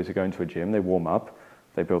 what they do is they go into a gym, they warm up,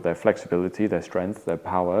 they build their flexibility, their strength, their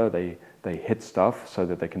power, they hit stuff so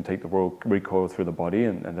that they can take the recoil through the body,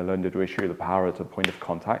 and they learn to issue the power at the point of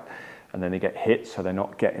contact, and then they get hit so they're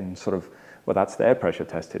not getting sort of, well, that's their pressure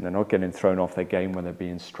testing, they're not getting thrown off their game when they're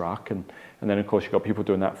being struck, and then of course you've got people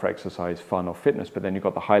doing that for exercise, fun or fitness, but then you've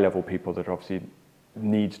got the high level people that obviously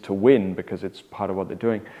need to win because it's part of what they're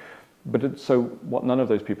doing. So what none of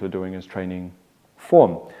those people are doing is training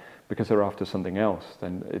form, because they're after something else.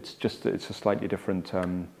 Then it's a slightly different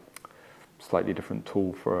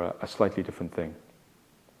tool for a slightly different thing.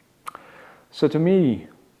 So to me,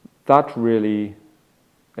 that really,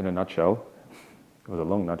 in a nutshell, it was a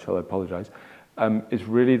long nutshell, I apologize, is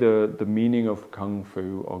really the meaning of Kung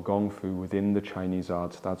Fu or Gong Fu within the Chinese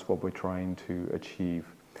arts. That's what we're trying to achieve.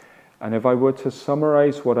 And if I were to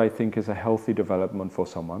summarize what I think is a healthy development for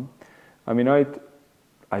someone, I mean,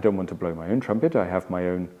 I don't want to blow my own trumpet. I have my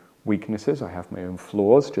own weaknesses. I have my own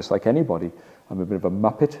flaws, just like anybody. I'm a bit of a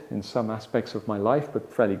muppet in some aspects of my life,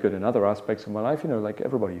 but fairly good in other aspects of my life, like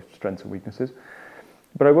everybody, strengths and weaknesses.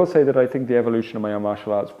 But I will say that I think the evolution of my own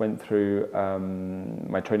martial arts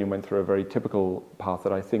my training went through a very typical path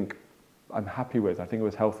that I think I'm happy with. I think it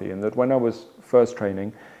was healthy. And that when I was first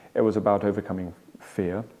training, it was about overcoming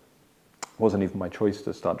fear. It wasn't even my choice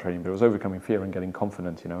to start training, but it was overcoming fear and getting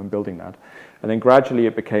confident, and building that. And then gradually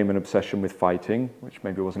it became an obsession with fighting, which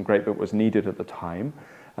maybe wasn't great, but was needed at the time.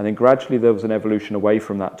 And then gradually there was an evolution away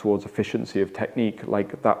from that towards efficiency of technique,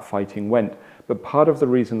 like that fighting went. But part of the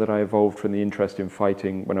reason that I evolved from the interest in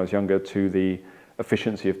fighting when I was younger to the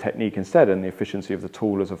efficiency of technique instead, and the efficiency of the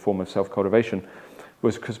tool as a form of self-cultivation,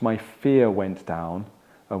 was because my fear went down.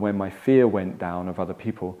 And when my fear went down of other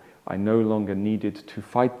people, I no longer needed to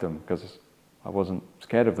fight them because I wasn't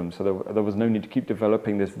scared of them. So there was no need to keep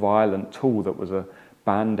developing this violent tool that was a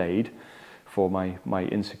band-aid for my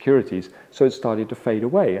insecurities. So it started to fade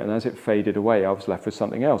away. And as it faded away, I was left with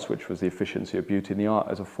something else, which was the efficiency of beauty in the art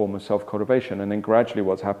as a form of self-cultivation. And then gradually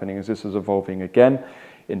what's happening is this is evolving again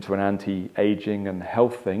into an anti-aging and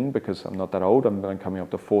health thing, because I'm not that old. I'm coming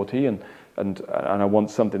up to 40, and I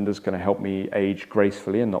want something that's going to help me age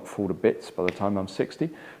gracefully and not fall to bits by the time I'm 60.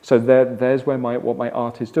 So there's where what my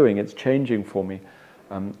art is doing. It's changing for me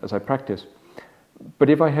as I practice. But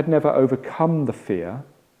if I had never overcome the fear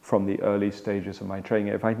from the early stages of my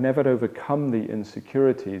training, if I'd never overcome the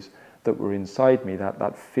insecurities that were inside me,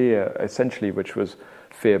 that fear essentially, which was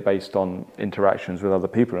fear based on interactions with other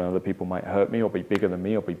people, and other people might hurt me or be bigger than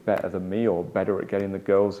me or be better than me or better at getting the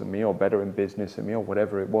girls than me or better in business than me or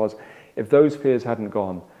whatever it was, if those fears hadn't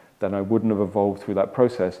gone, then I wouldn't have evolved through that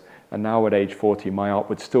process. And now at age 40, my art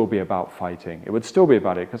would still be about fighting. It would still be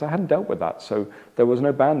about it because I hadn't dealt with that. So there was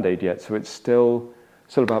no band-aid yet. So it's still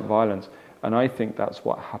about violence. And I think that's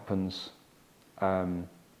what happens. I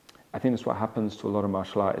think that's what happens to a lot of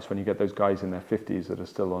martial artists when you get those guys in their 50s that are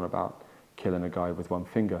still on about killing a guy with one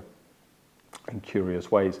finger in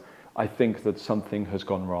curious ways. I think that something has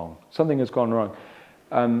gone wrong. Something has gone wrong.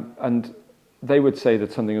 And they would say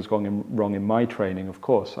that something has gone wrong in my training, of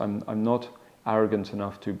course. I'm not arrogant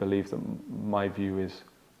enough to believe that my view is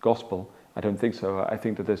gospel. I don't think so. I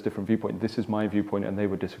think that there's different viewpoints. This is my viewpoint, and they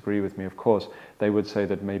would disagree with me, of course. They would say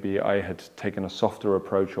that maybe I had taken a softer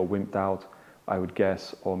approach or wimped out, I would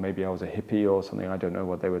guess, or maybe I was a hippie or something. I don't know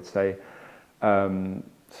what they would say.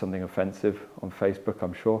 Something offensive on Facebook,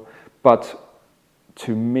 I'm sure. But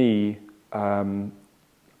to me,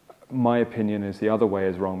 my opinion is the other way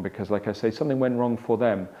is wrong, because like I say, something went wrong for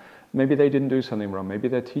them. Maybe they didn't do something wrong. Maybe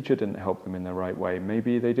their teacher didn't help them in the right way.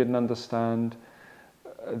 Maybe they didn't understand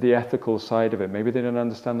the ethical side of it. Maybe they didn't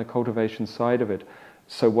understand the cultivation side of it.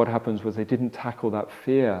 So what happens was they didn't tackle that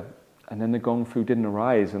fear, and then the Gong Fu didn't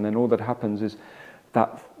arise, and then all that happens is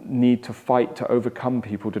that need to fight, to overcome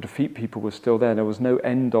people, to defeat people was still there. There was no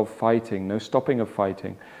end of fighting, no stopping of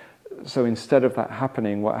fighting. So instead of that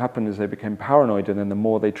happening, what happened is they became paranoid, and then the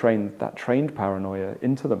more they trained, that trained paranoia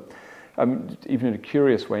into them. Even in a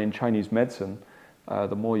curious way, in Chinese medicine,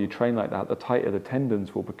 the more you train like that, the tighter the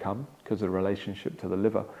tendons will become because of the relationship to the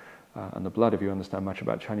liver and the blood. If you understand much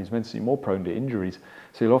about Chinese medicine, you're more prone to injuries.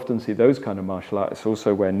 So you'll often see those kind of martial artists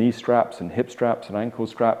also wear knee straps and hip straps and ankle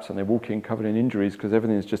straps, and they walk in covered in injuries because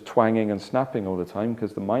everything is just twanging and snapping all the time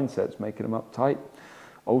because the mindset's making them uptight,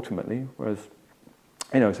 ultimately. Whereas,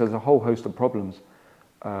 so there's a whole host of problems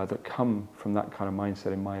that come from that kind of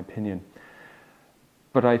mindset, in my opinion.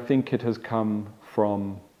 But I think it has come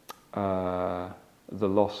from the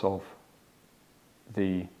loss of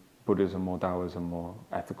the Buddhism or Taoism or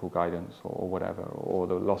ethical guidance or whatever, or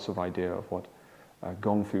the loss of idea of what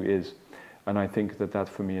Gong Fu is. And I think that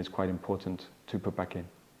for me is quite important to put back in.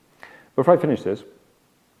 Before I finish this,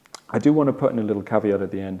 I do want to put in a little caveat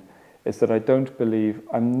at the end, is that I don't believe,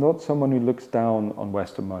 I'm not someone who looks down on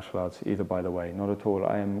Western martial arts either, by the way, not at all.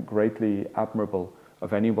 I am greatly admirable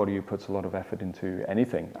of anybody who puts a lot of effort into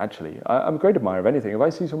anything, actually. I'm a great admirer of anything. If I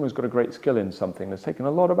see someone who's got a great skill in something that's taken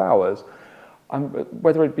a lot of hours,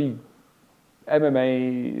 whether it be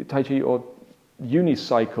MMA, Tai Chi, or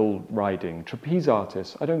unicycle riding, trapeze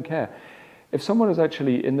artists, I don't care. if someone is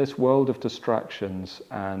actually in this world of distractions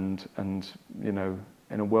and you know,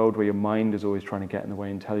 in a world where your mind is always trying to get in the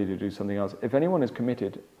way and tell you to do something else, if anyone is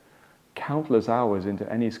committed countless hours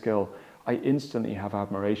into any skill, I instantly have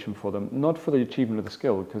admiration for them, not for the achievement of the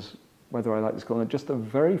skill, because whether I like the skill or not, just the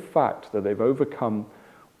very fact that they've overcome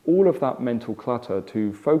all of that mental clutter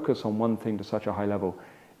to focus on one thing to such a high level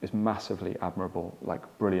is massively admirable, like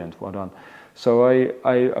brilliant, well done. So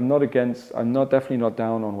I'm not against, I'm not definitely not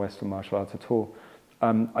down on Western martial arts at all.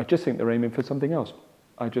 I just think they're aiming for something else.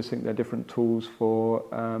 I just think they're different tools for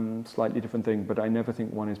slightly different things, but I never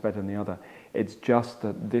think one is better than the other. It's just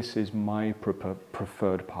that this is my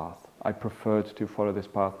preferred path. I preferred to follow this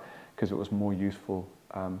path because it was more useful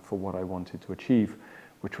for what I wanted to achieve,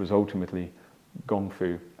 which was ultimately Gong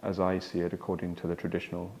Fu, as I see it, according to the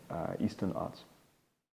traditional Eastern arts.